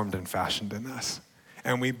is formed and fashioned in us.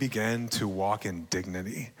 And we begin to walk in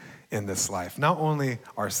dignity in this life. Not only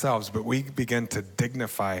ourselves, but we begin to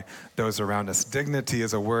dignify those around us. Dignity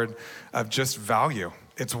is a word of just value.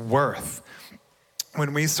 It's worth.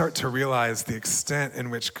 When we start to realize the extent in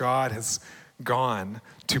which God has gone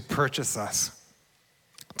to purchase us,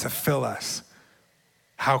 to fill us,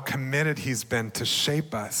 how committed he's been to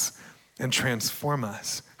shape us and transform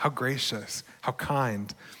us, how gracious, how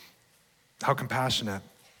kind, how compassionate,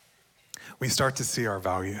 we start to see our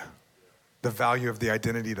value, the value of the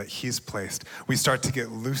identity that he's placed. We start to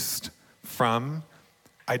get loosed from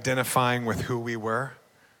identifying with who we were,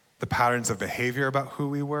 the patterns of behavior about who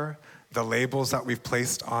we were, the labels that we've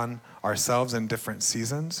placed on ourselves in different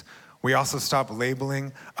seasons. We also stop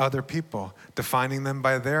labeling other people, defining them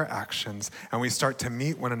by their actions, and we start to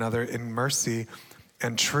meet one another in mercy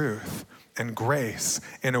and truth and grace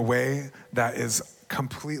in a way that is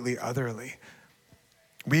completely otherly.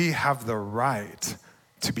 We have the right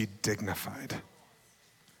to be dignified.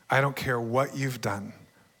 I don't care what you've done,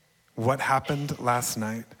 what happened last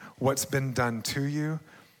night, what's been done to you,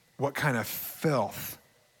 what kind of filth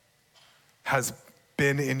has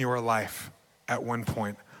been in your life at one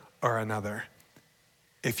point or another.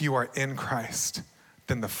 If you are in Christ,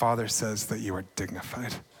 then the Father says that you are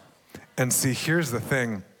dignified. And see, here's the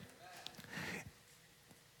thing.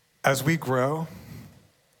 As we grow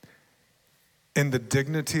in the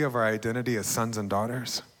dignity of our identity as sons and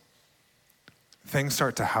daughters, things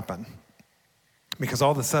start to happen. Because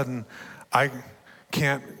all of a sudden, I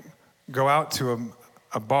can't go out to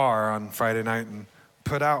a bar on Friday night and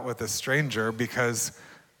put out with a stranger because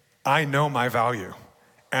I know my value.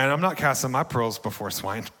 And I'm not casting my pearls before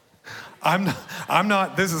swine. I'm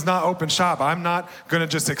not, this is not open shop. I'm not gonna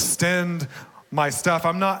just extend my stuff.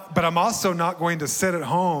 But I'm also not going to sit at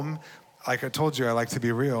home, like I told you, I like to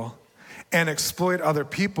be real, and exploit other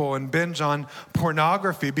people and binge on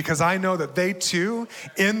pornography because I know that they too,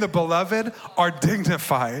 in the beloved, are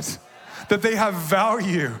dignified. That they have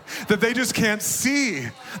value, that they just can't see.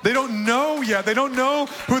 They don't know yet. They don't know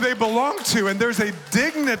who they belong to. And there's a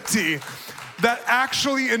dignity that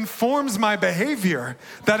actually informs my behavior.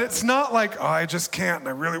 That it's not like, oh, I just can't and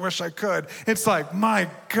I really wish I could. It's like, my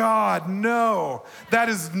God, no. That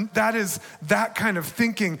is that kind of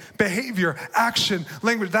thinking, behavior, action,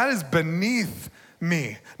 language. That is beneath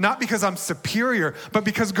me. Not because I'm superior, but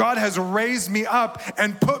because God has raised me up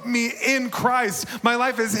and put me in Christ. My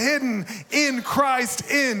life is hidden in Christ,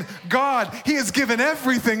 in God. He has given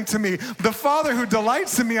everything to me. The Father who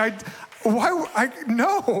delights in me,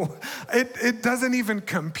 no, it doesn't even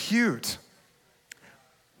compute.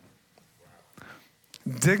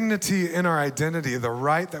 Dignity in our identity, the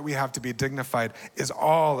right that we have to be dignified, is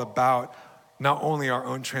all about not only our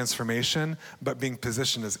own transformation, but being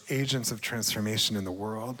positioned as agents of transformation in the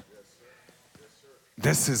world.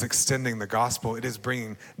 This is extending the gospel. It is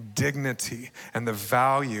bringing dignity and the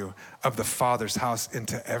value of the Father's house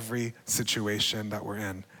into every situation that we're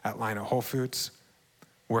in. At line at Whole Foods,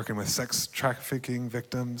 working with sex trafficking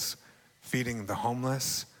victims, feeding the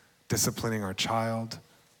homeless, disciplining our child,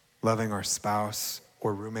 loving our spouse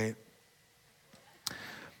or roommate.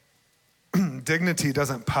 Dignity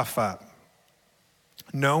doesn't puff up.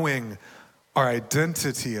 Knowing our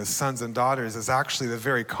identity as sons and daughters is actually the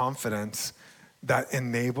very confidence that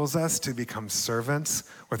enables us to become servants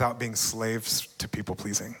without being slaves to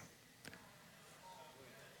people-pleasing.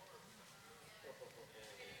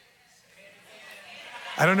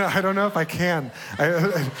 I don't know if I can.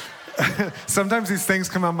 Sometimes these things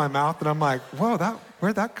come out of my mouth and I'm like, whoa,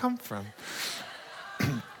 where'd that come from?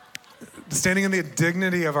 Standing in the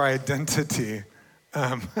dignity of our identity.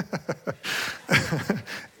 The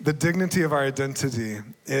dignity of our identity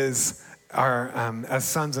is our, as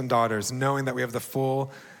sons and daughters, knowing that we have the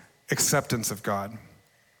full acceptance of God.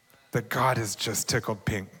 That God is just tickled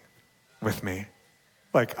pink with me.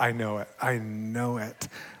 Like, I know it.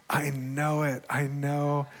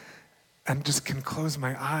 And just can close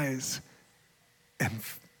my eyes and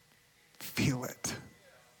feel it.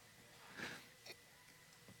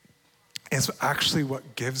 It's actually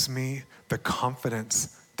what gives me the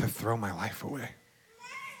confidence to throw my life away.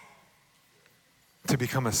 To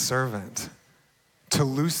become a servant. To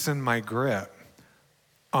loosen my grip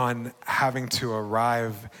on having to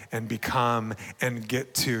arrive and become and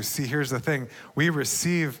get to. See, here's the thing. We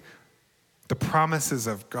receive the promises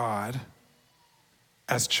of God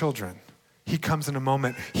as children. He comes in a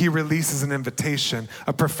moment. He releases an invitation,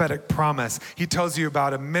 a prophetic promise. He tells you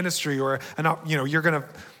about a ministry or you're going to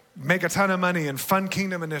make a ton of money and fund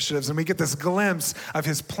kingdom initiatives. And we get this glimpse of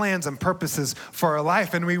his plans and purposes for our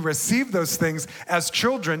life. And we receive those things as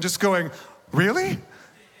children just going, really?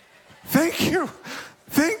 Thank you.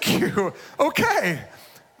 Okay.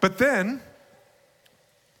 But then,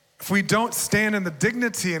 if we don't stand in the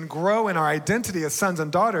dignity and grow in our identity as sons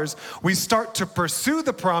and daughters, we start to pursue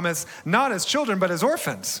the promise not as children, but as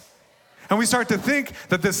orphans. And we start to think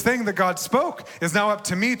that this thing that God spoke is now up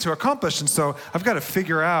to me to accomplish. And so I've got to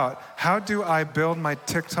figure out, how do I build my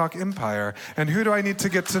TikTok empire? And who do I need to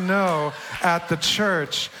get to know at the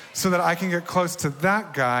church so that I can get close to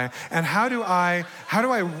that guy? And how do I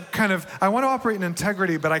want to operate in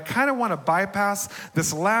integrity, but I kind of want to bypass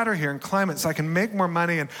this ladder here and climb it so I can make more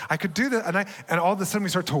money. And I could do that. And all of a sudden we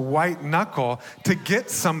start to white knuckle to get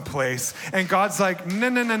someplace. And God's like, no.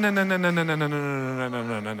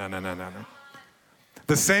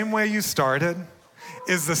 The same way you started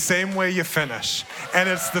is the same way you finish. And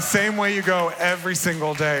it's the same way you go every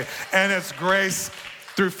single day. And it's grace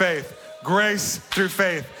through faith. Grace through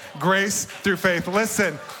faith. Grace through faith.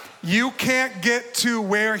 Listen, you can't get to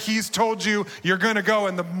where he's told you you're going to go.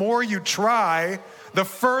 And the more you try, the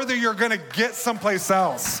further you're going to get someplace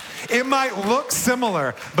else. It might look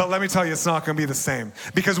similar, but let me tell you, it's not going to be the same.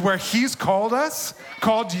 Because where he's called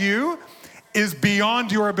you, is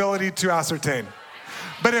beyond your ability to ascertain.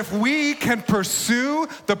 But if we can pursue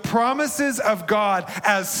the promises of God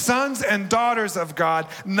as sons and daughters of God,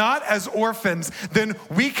 not as orphans, then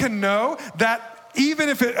we can know that even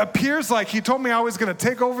if it appears like he told me I was going to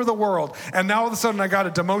take over the world, and now all of a sudden I got a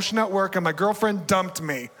demotion at work and my girlfriend dumped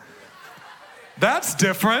me. That's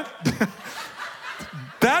different.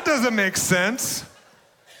 That doesn't make sense.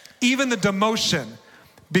 Even the demotion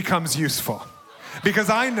becomes useful. Because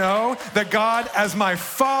I know that God, as my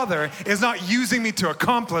Father, is not using me to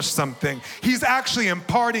accomplish something. He's actually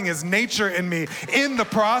imparting his nature in me in the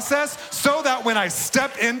process so that when I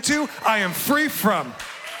step into, I am free from.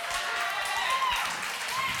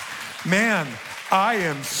 Man, I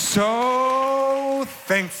am so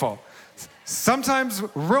thankful. Sometimes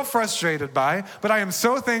real frustrated by, but I am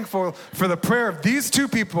so thankful for the prayer of these two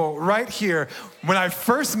people right here when I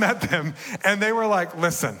first met them, and they were like,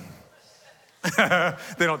 listen. They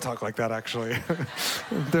don't talk like that, actually.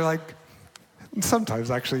 They're like,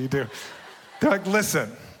 sometimes actually you do. They're like,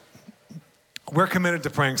 listen, we're committed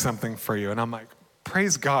to praying something for you. And I'm like,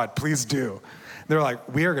 praise God, please do. They're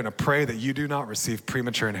like, we are going to pray that you do not receive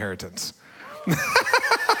premature inheritance.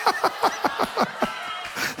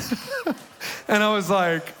 And I was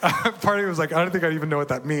like, part of me was like, I don't think I even know what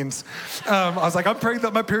that means. I was like, I'm praying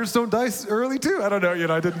that my parents don't die early too. I don't know,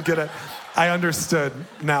 I didn't get it. I understood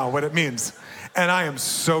now what it means. And I am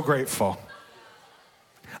so grateful.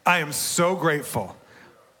 I am so grateful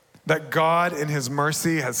that God in his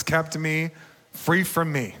mercy has kept me free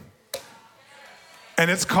from me. And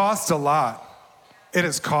it's cost a lot. It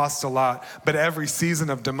has cost a lot, but every season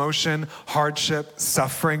of demotion, hardship,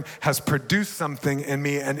 suffering has produced something in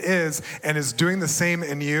me and is doing the same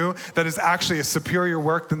in you that is actually a superior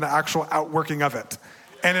work than the actual outworking of it.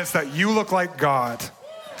 And it's that you look like God.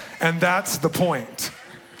 And that's the point.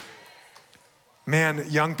 Man,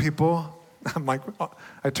 young people, I'm like,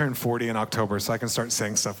 I turned 40 in October, so I can start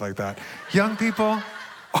saying stuff like that. Young people,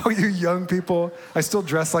 all you young people, I still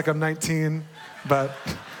dress like I'm 19, but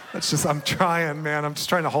that's just, I'm trying, man. I'm just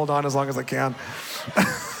trying to hold on as long as I can.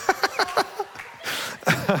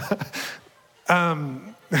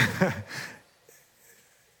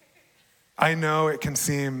 I know it can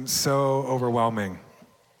seem so overwhelming.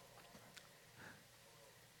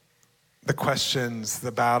 The questions,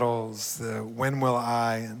 the battles, the when will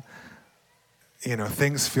I, and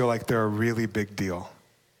things feel like they're a really big deal.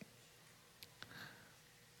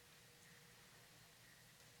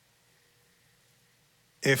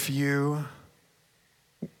 If you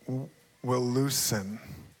will loosen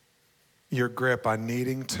your grip on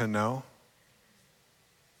needing to know,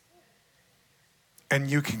 and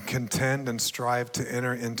you can contend and strive to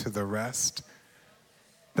enter into the rest,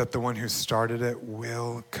 that the one who started it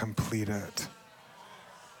will complete it.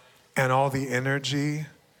 And all the energy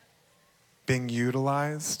being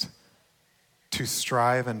utilized to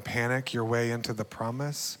strive and panic your way into the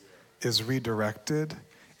promise is redirected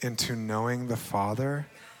into knowing the Father,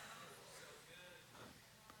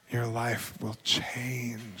 your life will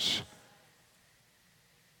change.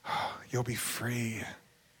 You'll be free.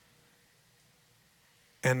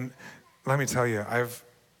 And let me tell you, I've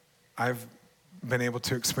been able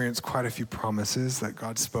to experience quite a few promises that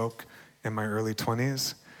God spoke in my early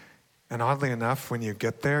 20s. And oddly enough, when you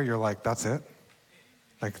get there, you're like, that's it?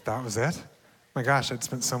 Like, that was it? My gosh, I'd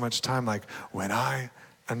spent so much time like,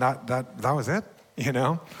 and that was it?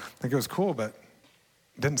 Like, it was cool, but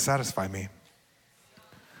it didn't satisfy me.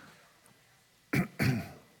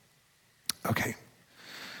 Okay.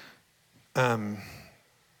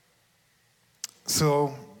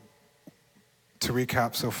 So, to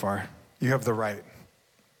recap so far, you have the right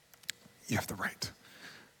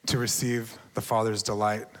to receive the Father's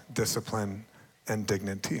delight, discipline, and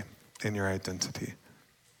dignity in your identity.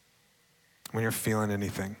 When you're feeling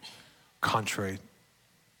anything contrary,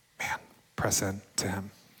 man, press in to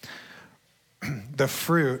him. The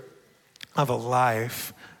fruit of a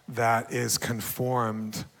life that is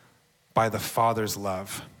conformed by the Father's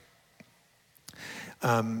love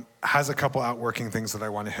has a couple outworking things that I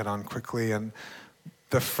want to hit on quickly. And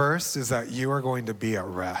the first is that you are going to be at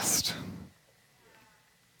rest.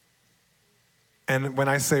 And when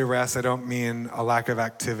I say rest, I don't mean a lack of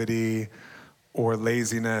activity or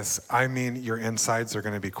laziness. I mean your insides are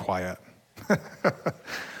going to be quiet.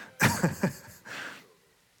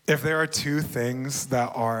 If there are two things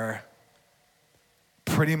that are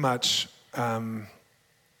pretty much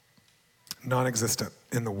non-existent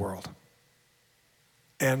in the world,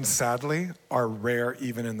 and sadly are rare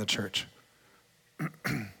even in the church,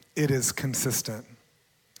 it is consistent,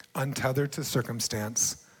 untethered to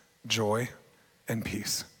circumstance, joy, and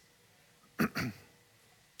peace.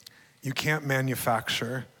 You can't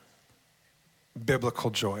manufacture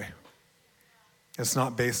biblical joy. It's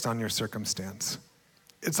not based on your circumstance.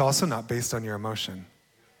 It's also not based on your emotion.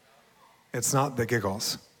 It's not the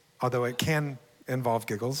giggles, although it can involve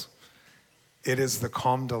giggles. It is the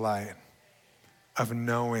calm delight of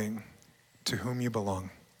knowing to whom you belong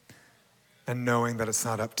and knowing that it's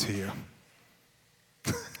not up to you.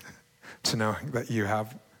 To know that you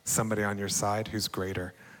have somebody on your side who's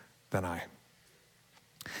greater than I.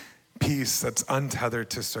 Peace that's untethered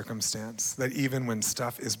to circumstance, that even when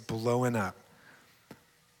stuff is blowing up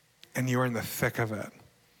and you're in the thick of it,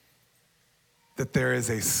 that there is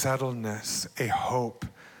a settledness, a hope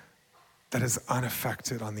that is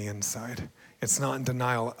unaffected on the inside. It's not in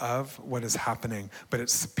denial of what is happening, but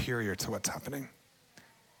it's superior to what's happening.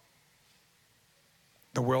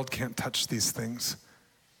 The world can't touch these things.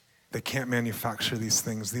 They can't manufacture these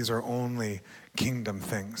things. These are only kingdom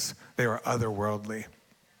things. They are otherworldly.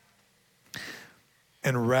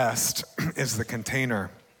 And rest is the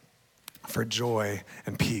container for joy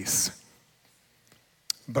and peace.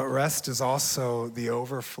 But rest is also the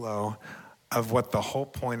overflow of what the whole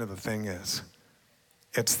point of the thing is.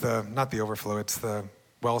 It's not the overflow, it's the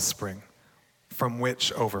wellspring from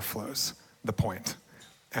which overflows the point,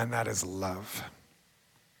 and that is love.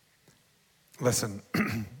 Listen,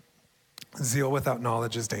 zeal without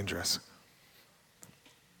knowledge is dangerous.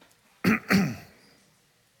 You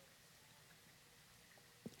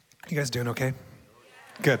guys doing okay?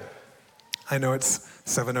 Good. I know it's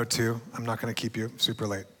 7:02. I'm not going to keep you super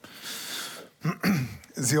late.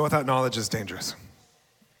 Zeal without knowledge is dangerous.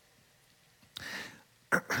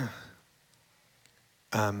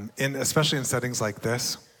 Especially in settings like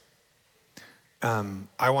this,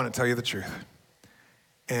 I want to tell you the truth.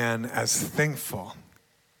 And as thankful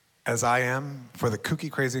as I am for the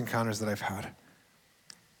kooky, crazy encounters that I've had,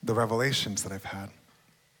 the revelations that I've had,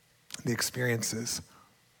 the experiences,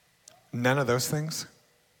 none of those things,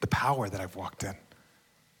 the power that I've walked in,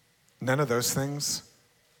 none of those things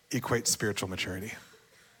equate spiritual maturity.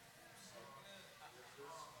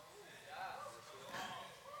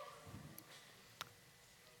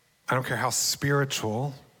 I don't care how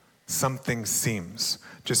spiritual something seems.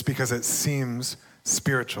 Just because it seems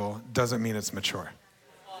spiritual doesn't mean it's mature.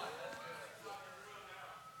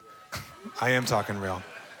 I am talking real.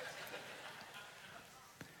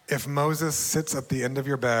 If Moses sits at the end of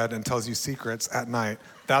your bed and tells you secrets at night,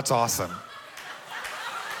 that's awesome.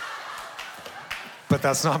 But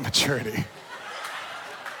that's not maturity.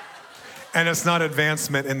 And it's not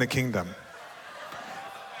advancement in the kingdom.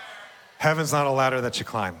 Heaven's not a ladder that you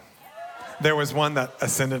climb. There was one that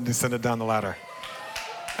ascended and descended down the ladder.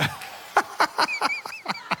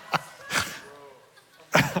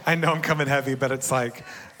 I know I'm coming heavy, but it's like,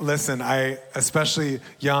 listen, especially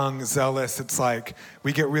young, zealous, it's like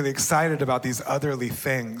we get really excited about these otherly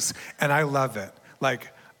things, and I love it.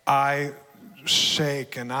 Like, I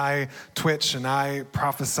shake and I twitch and I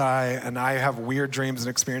prophesy and I have weird dreams and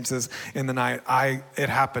experiences in the night. It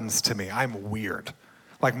happens to me. I'm weird.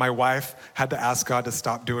 Like, my wife had to ask God to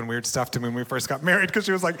stop doing weird stuff to me when we first got married because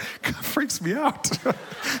she was like, God freaks me out.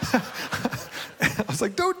 I was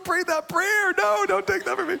like, don't pray that prayer. No, don't take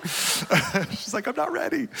that from me. She's like, I'm not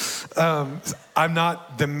ready. I'm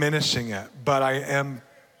not diminishing it, but I am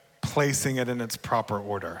placing it in its proper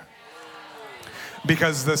order.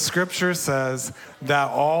 Because the scripture says that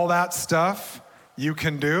all that stuff you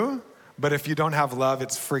can do, but if you don't have love,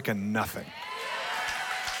 it's freaking nothing.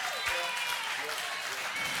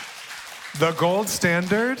 The gold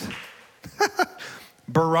standard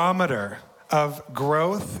barometer of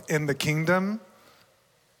growth in the kingdom,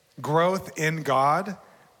 growth in God,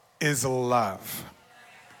 is love.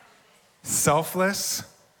 Selfless,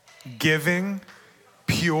 giving,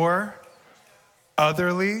 pure,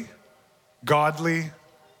 otherly, godly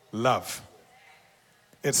love.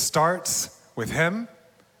 It starts with Him.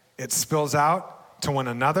 It spills out to one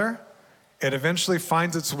another. It eventually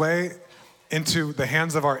finds its way into the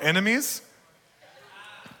hands of our enemies.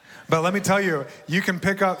 But let me tell you, you can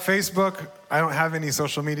pick up Facebook. I don't have any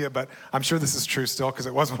social media, but I'm sure this is true still because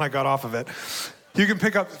it was when I got off of it. You can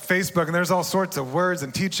pick up Facebook and there's all sorts of words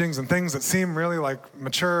and teachings and things that seem really like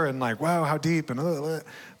mature and like, wow, how deep and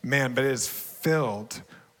man, but it is filled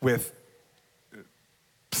with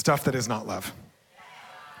stuff that is not love.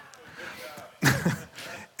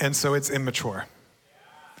 And so it's immature.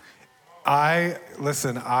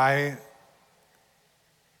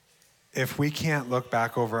 If we can't look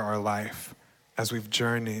back over our life as we've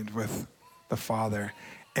journeyed with the Father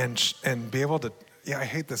and be able to, I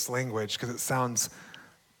hate this language because it sounds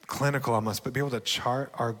clinical almost, but be able to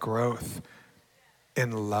chart our growth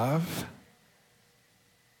in love,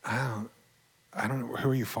 I don't know, who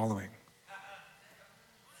are you following?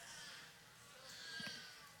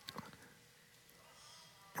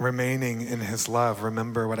 Remaining in His love,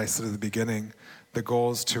 remember what I said at the beginning, the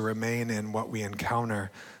goal is to remain in what we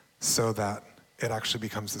encounter so that it actually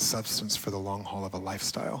becomes the substance for the long haul of a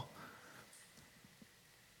lifestyle.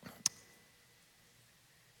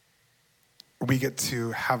 We get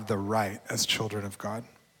to have the right as children of God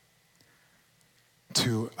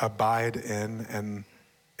to abide in and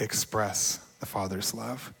express the Father's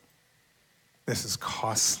love. This is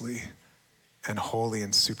costly and holy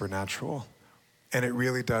and supernatural, and it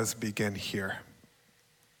really does begin here.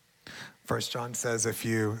 1 John says, if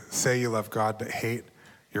you say you love God but hate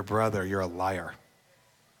your brother, you're a liar.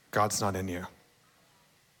 God's not in you.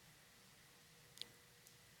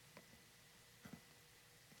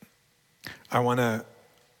 I want to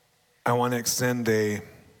extend a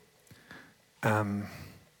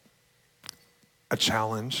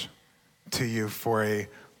challenge to you for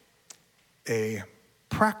a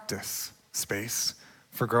practice space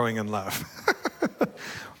for growing in love.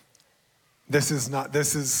 This is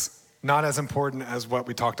not as important as what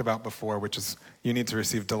we talked about before, which is you need to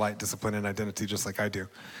receive delight, discipline, and identity just like I do.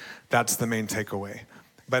 That's the main takeaway.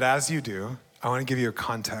 But as you do, I want to give you a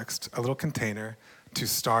context, a little container to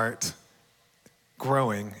start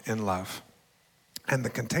growing in love. And the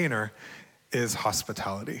container is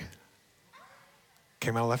hospitality.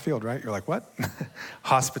 Came out of left field, right? You're like, what?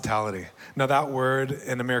 Hospitality. Now that word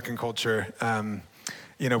in American culture,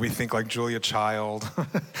 we think like Julia Child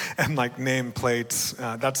and like nameplates.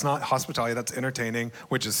 That's not hospitality, that's entertaining,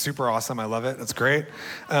 which is super awesome. I love it, that's great.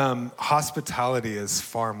 Hospitality is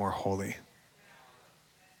far more holy.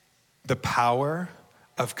 The power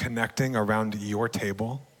of connecting around your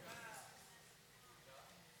table,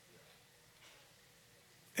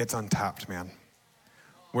 it's untapped, man.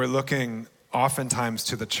 We're looking oftentimes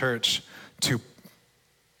to the church to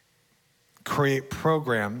create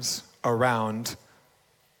programs around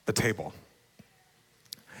the table.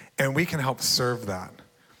 And we can help serve that.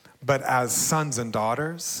 But as sons and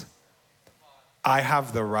daughters, I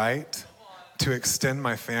have the right to extend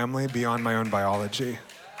my family beyond my own biology.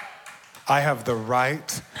 I have the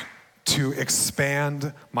right to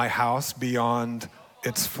expand my house beyond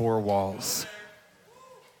its four walls.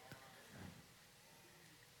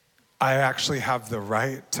 I actually have the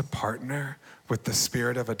right to partner with the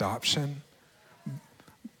spirit of adoption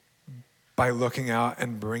by looking out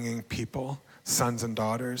and bringing people, sons and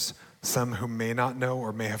daughters, some who may not know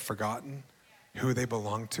or may have forgotten who they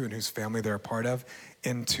belong to and whose family they're a part of,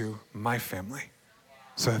 into my family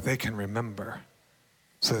so that they can remember,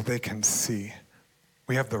 so that they can see.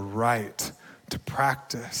 We have the right to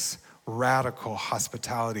practice radical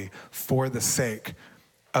hospitality for the sake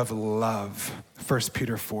of love. 1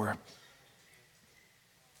 Peter 4.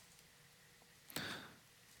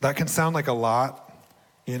 That can sound like a lot,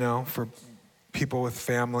 for people with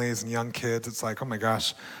families and young kids. It's like, oh my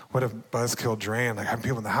gosh, what a buzzkill drain. Like, having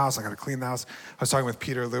people in the house, I gotta clean the house. I was talking with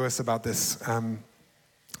Peter Lewis about this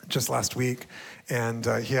just last week, and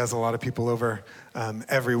he has a lot of people over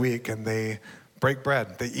every week, and they break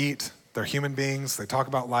bread, they eat, they're human beings, they talk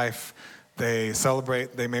about life, they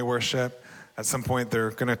celebrate, they may worship. At some point,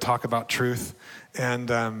 they're gonna talk about truth,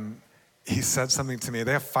 and he said something to me.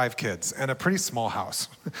 They have 5 kids and a pretty small house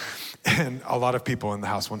and a lot of people in the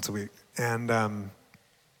house once a week. And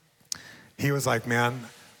he was like, man,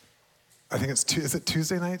 I think is it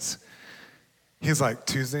Tuesday nights? He's like,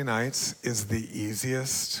 Tuesday nights is the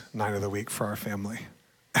easiest night of the week for our family.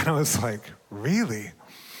 And I was like, really?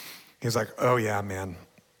 He's like, oh yeah, man.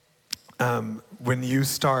 When you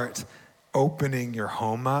start opening your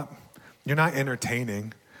home up, you're not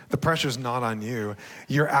entertaining. The pressure's not on you.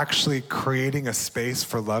 You're actually creating a space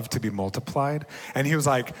for love to be multiplied. And he was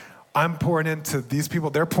like, I'm pouring into these people.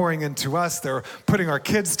 They're pouring into us. They're putting our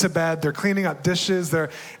kids to bed. They're cleaning up dishes.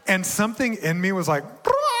 And something in me was like,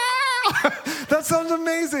 that sounds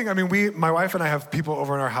amazing. I mean, my wife and I have people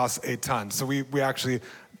over in our house a ton. So we actually,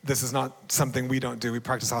 this is not something we don't do. We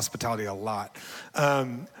practice hospitality a lot.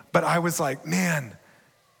 But I was like, man,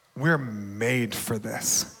 we're made for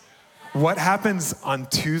this. What happens on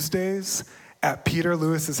Tuesdays at Peter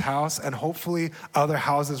Lewis's house, and hopefully other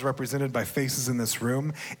houses represented by faces in this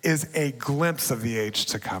room, is a glimpse of the age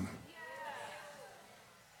to come.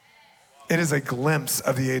 It is a glimpse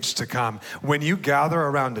of the age to come. When you gather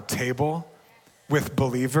around a table with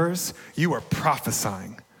believers, you are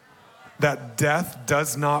prophesying that death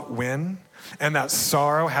does not win, and that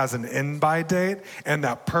sorrow has an end-by date, and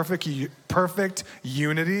that perfect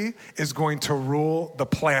unity is going to rule the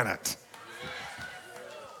planet.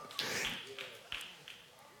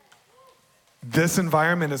 This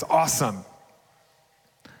environment is awesome.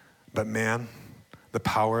 But man, the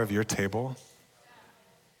power of your table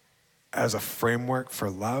as a framework for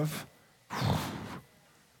love.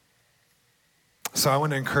 So I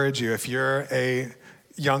want to encourage you, if you're a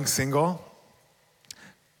young single,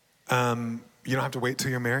 you don't have to wait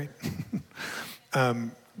till you're married.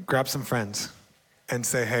 Grab some friends and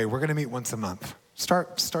say, hey, we're going to meet once a month.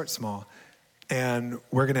 Start small. And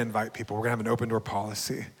we're going to invite people. We're going to have an open door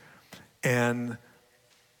policy. And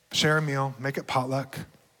share a meal, make it potluck.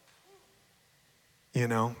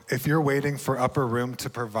 If you're waiting for Upper Room to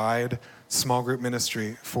provide small group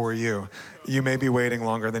ministry for you, you may be waiting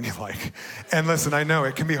longer than you like. And listen, I know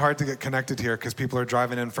it can be hard to get connected here because people are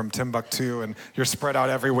driving in from Timbuktu and you're spread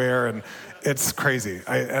out everywhere and it's crazy.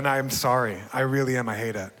 And I'm sorry. I really am. I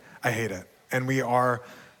hate it. And we are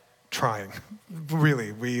trying.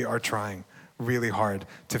 Really, we are trying really hard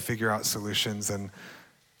to figure out solutions, and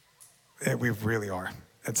we really are.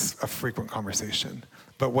 It's a frequent conversation.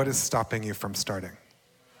 But what is stopping you from starting?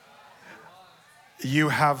 You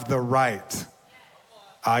have the right,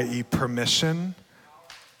 i.e. permission,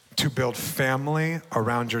 to build family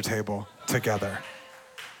around your table together.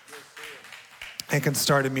 It can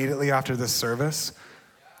start immediately after this service.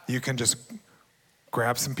 You can just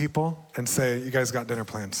grab some people and say, you guys got dinner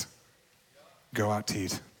plans. Go out to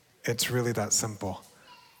eat. It's really that simple.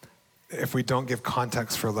 If we don't give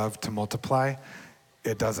context for love to multiply,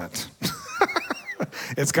 it doesn't.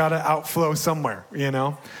 It's got to outflow somewhere,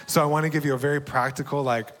 So I want to give you a very practical,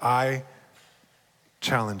 I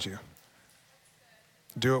challenge you.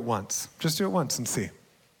 Do it once. Just do it once and see.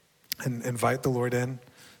 And invite the Lord in,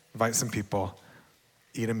 invite some people,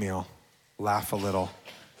 eat a meal, laugh a little,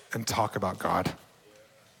 and talk about God.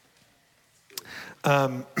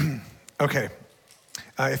 Okay.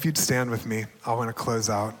 If you'd stand with me, I want to close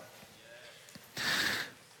out.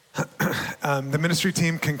 The ministry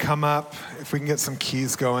team can come up if we can get some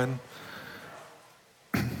keys going.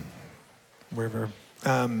 Wherever.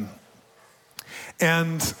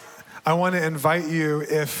 And I want to invite you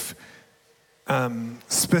if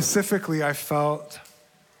specifically I felt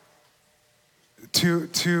to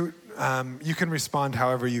you can respond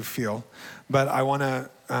however you feel, but I want to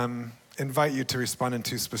invite you to respond in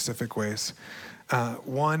two specific ways.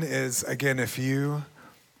 One is, again, if you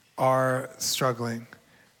are struggling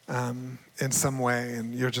in some way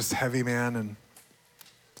and you're just heavy, man, and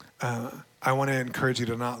I want to encourage you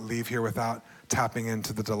to not leave here without tapping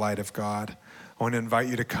into the delight of God. I want to invite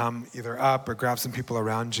you to come either up or grab some people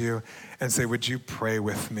around you and say, would you pray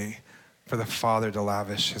with me for the Father to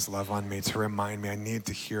lavish his love on me, to remind me I need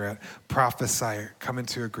to hear it. Prophesy, come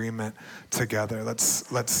into agreement together.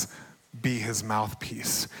 Let's be his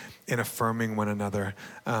mouthpiece in affirming one another.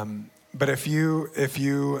 But if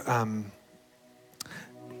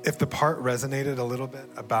the part resonated a little bit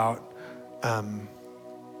about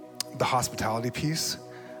the hospitality piece,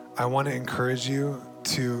 I want to encourage you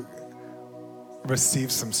to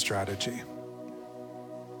receive some strategy.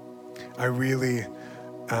 I really,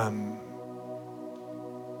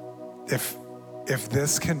 if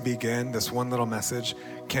this can begin, this one little message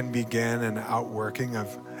can begin an outworking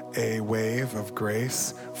of a wave of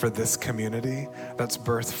grace for this community that's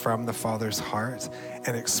birthed from the Father's heart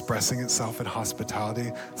and expressing itself in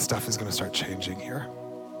hospitality, stuff is going to start changing here.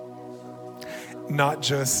 Not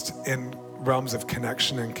just in realms of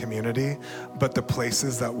connection and community, but the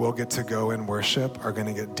places that we'll get to go and worship are going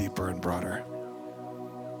to get deeper and broader.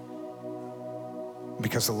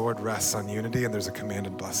 Because the Lord rests on unity and there's a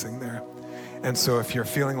commanded blessing there. And so if you're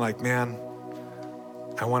feeling like, man,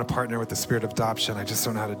 I want to partner with the spirit of adoption, I just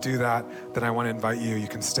don't know how to do that, then I want to invite you. You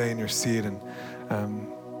can stay in your seat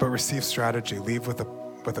but receive strategy. Leave with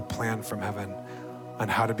a plan from heaven on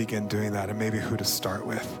how to begin doing that and maybe who to start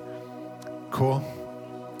with. Cool?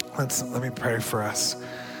 Let me pray for us.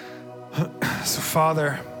 So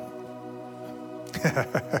Father,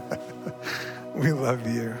 we love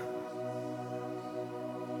you.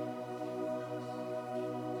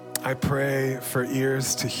 I pray for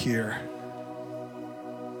ears to hear.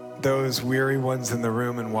 Those weary ones in the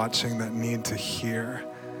room and watching that need to hear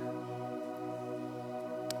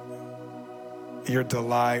your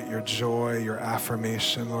delight, your joy, your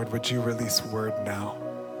affirmation. Lord, would you release word now?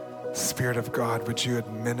 Spirit of God, would you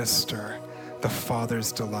administer the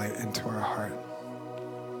Father's delight into our heart?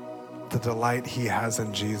 The delight he has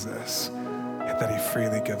in Jesus that he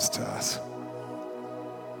freely gives to us.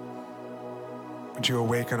 Would you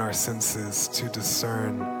awaken our senses to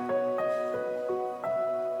discern,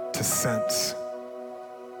 to sense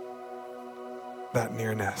that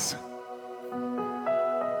nearness?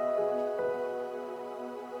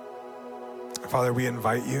 Father, we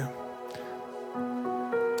invite you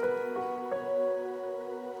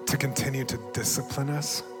to continue to discipline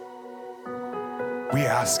us. We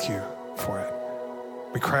ask you for it.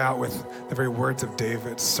 We cry out with the very words of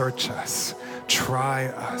David, search us, try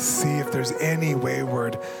us, see if there's any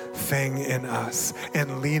wayward thing in us,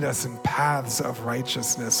 and lead us in paths of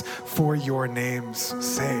righteousness for your name's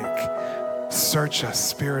sake. Search us,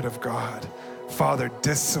 Spirit of God. Father,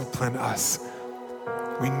 discipline us.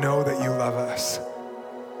 We know that you love us.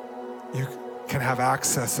 You can have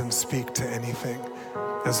access and speak to anything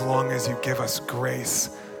as long as you give us grace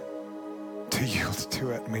to yield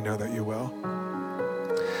to it, and we know that you will.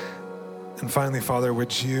 And finally, Father,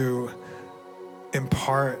 would you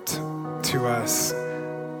impart to us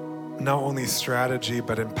not only strategy,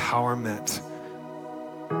 but empowerment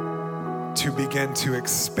to begin to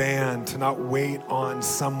expand, to not wait on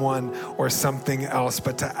someone or something else,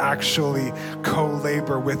 but to actually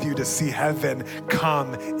co-labor with you to see heaven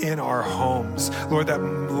come in our homes. Lord, that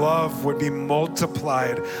love would be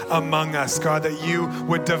multiplied among us. God, that you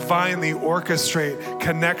would divinely orchestrate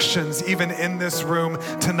connections even in this room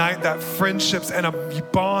tonight, that friendships and a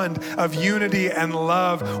bond of unity and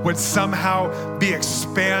love would somehow be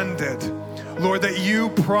expanded. Lord, that you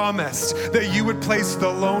promised that you would place the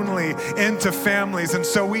lonely into families. And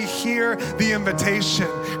so we hear the invitation.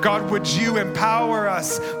 God, would you empower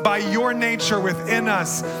us by your nature within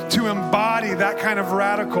us to embody that kind of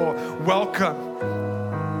radical welcome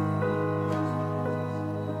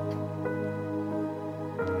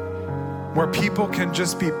where people can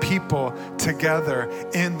just be people together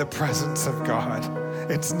in the presence of God.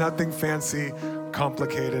 It's nothing fancy,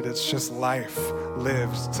 complicated. It's just life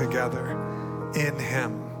lived together in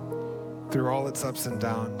Him through all its ups and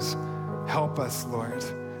downs. Help us, Lord.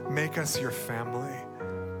 Make us your family.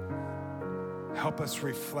 Help us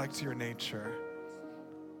reflect your nature.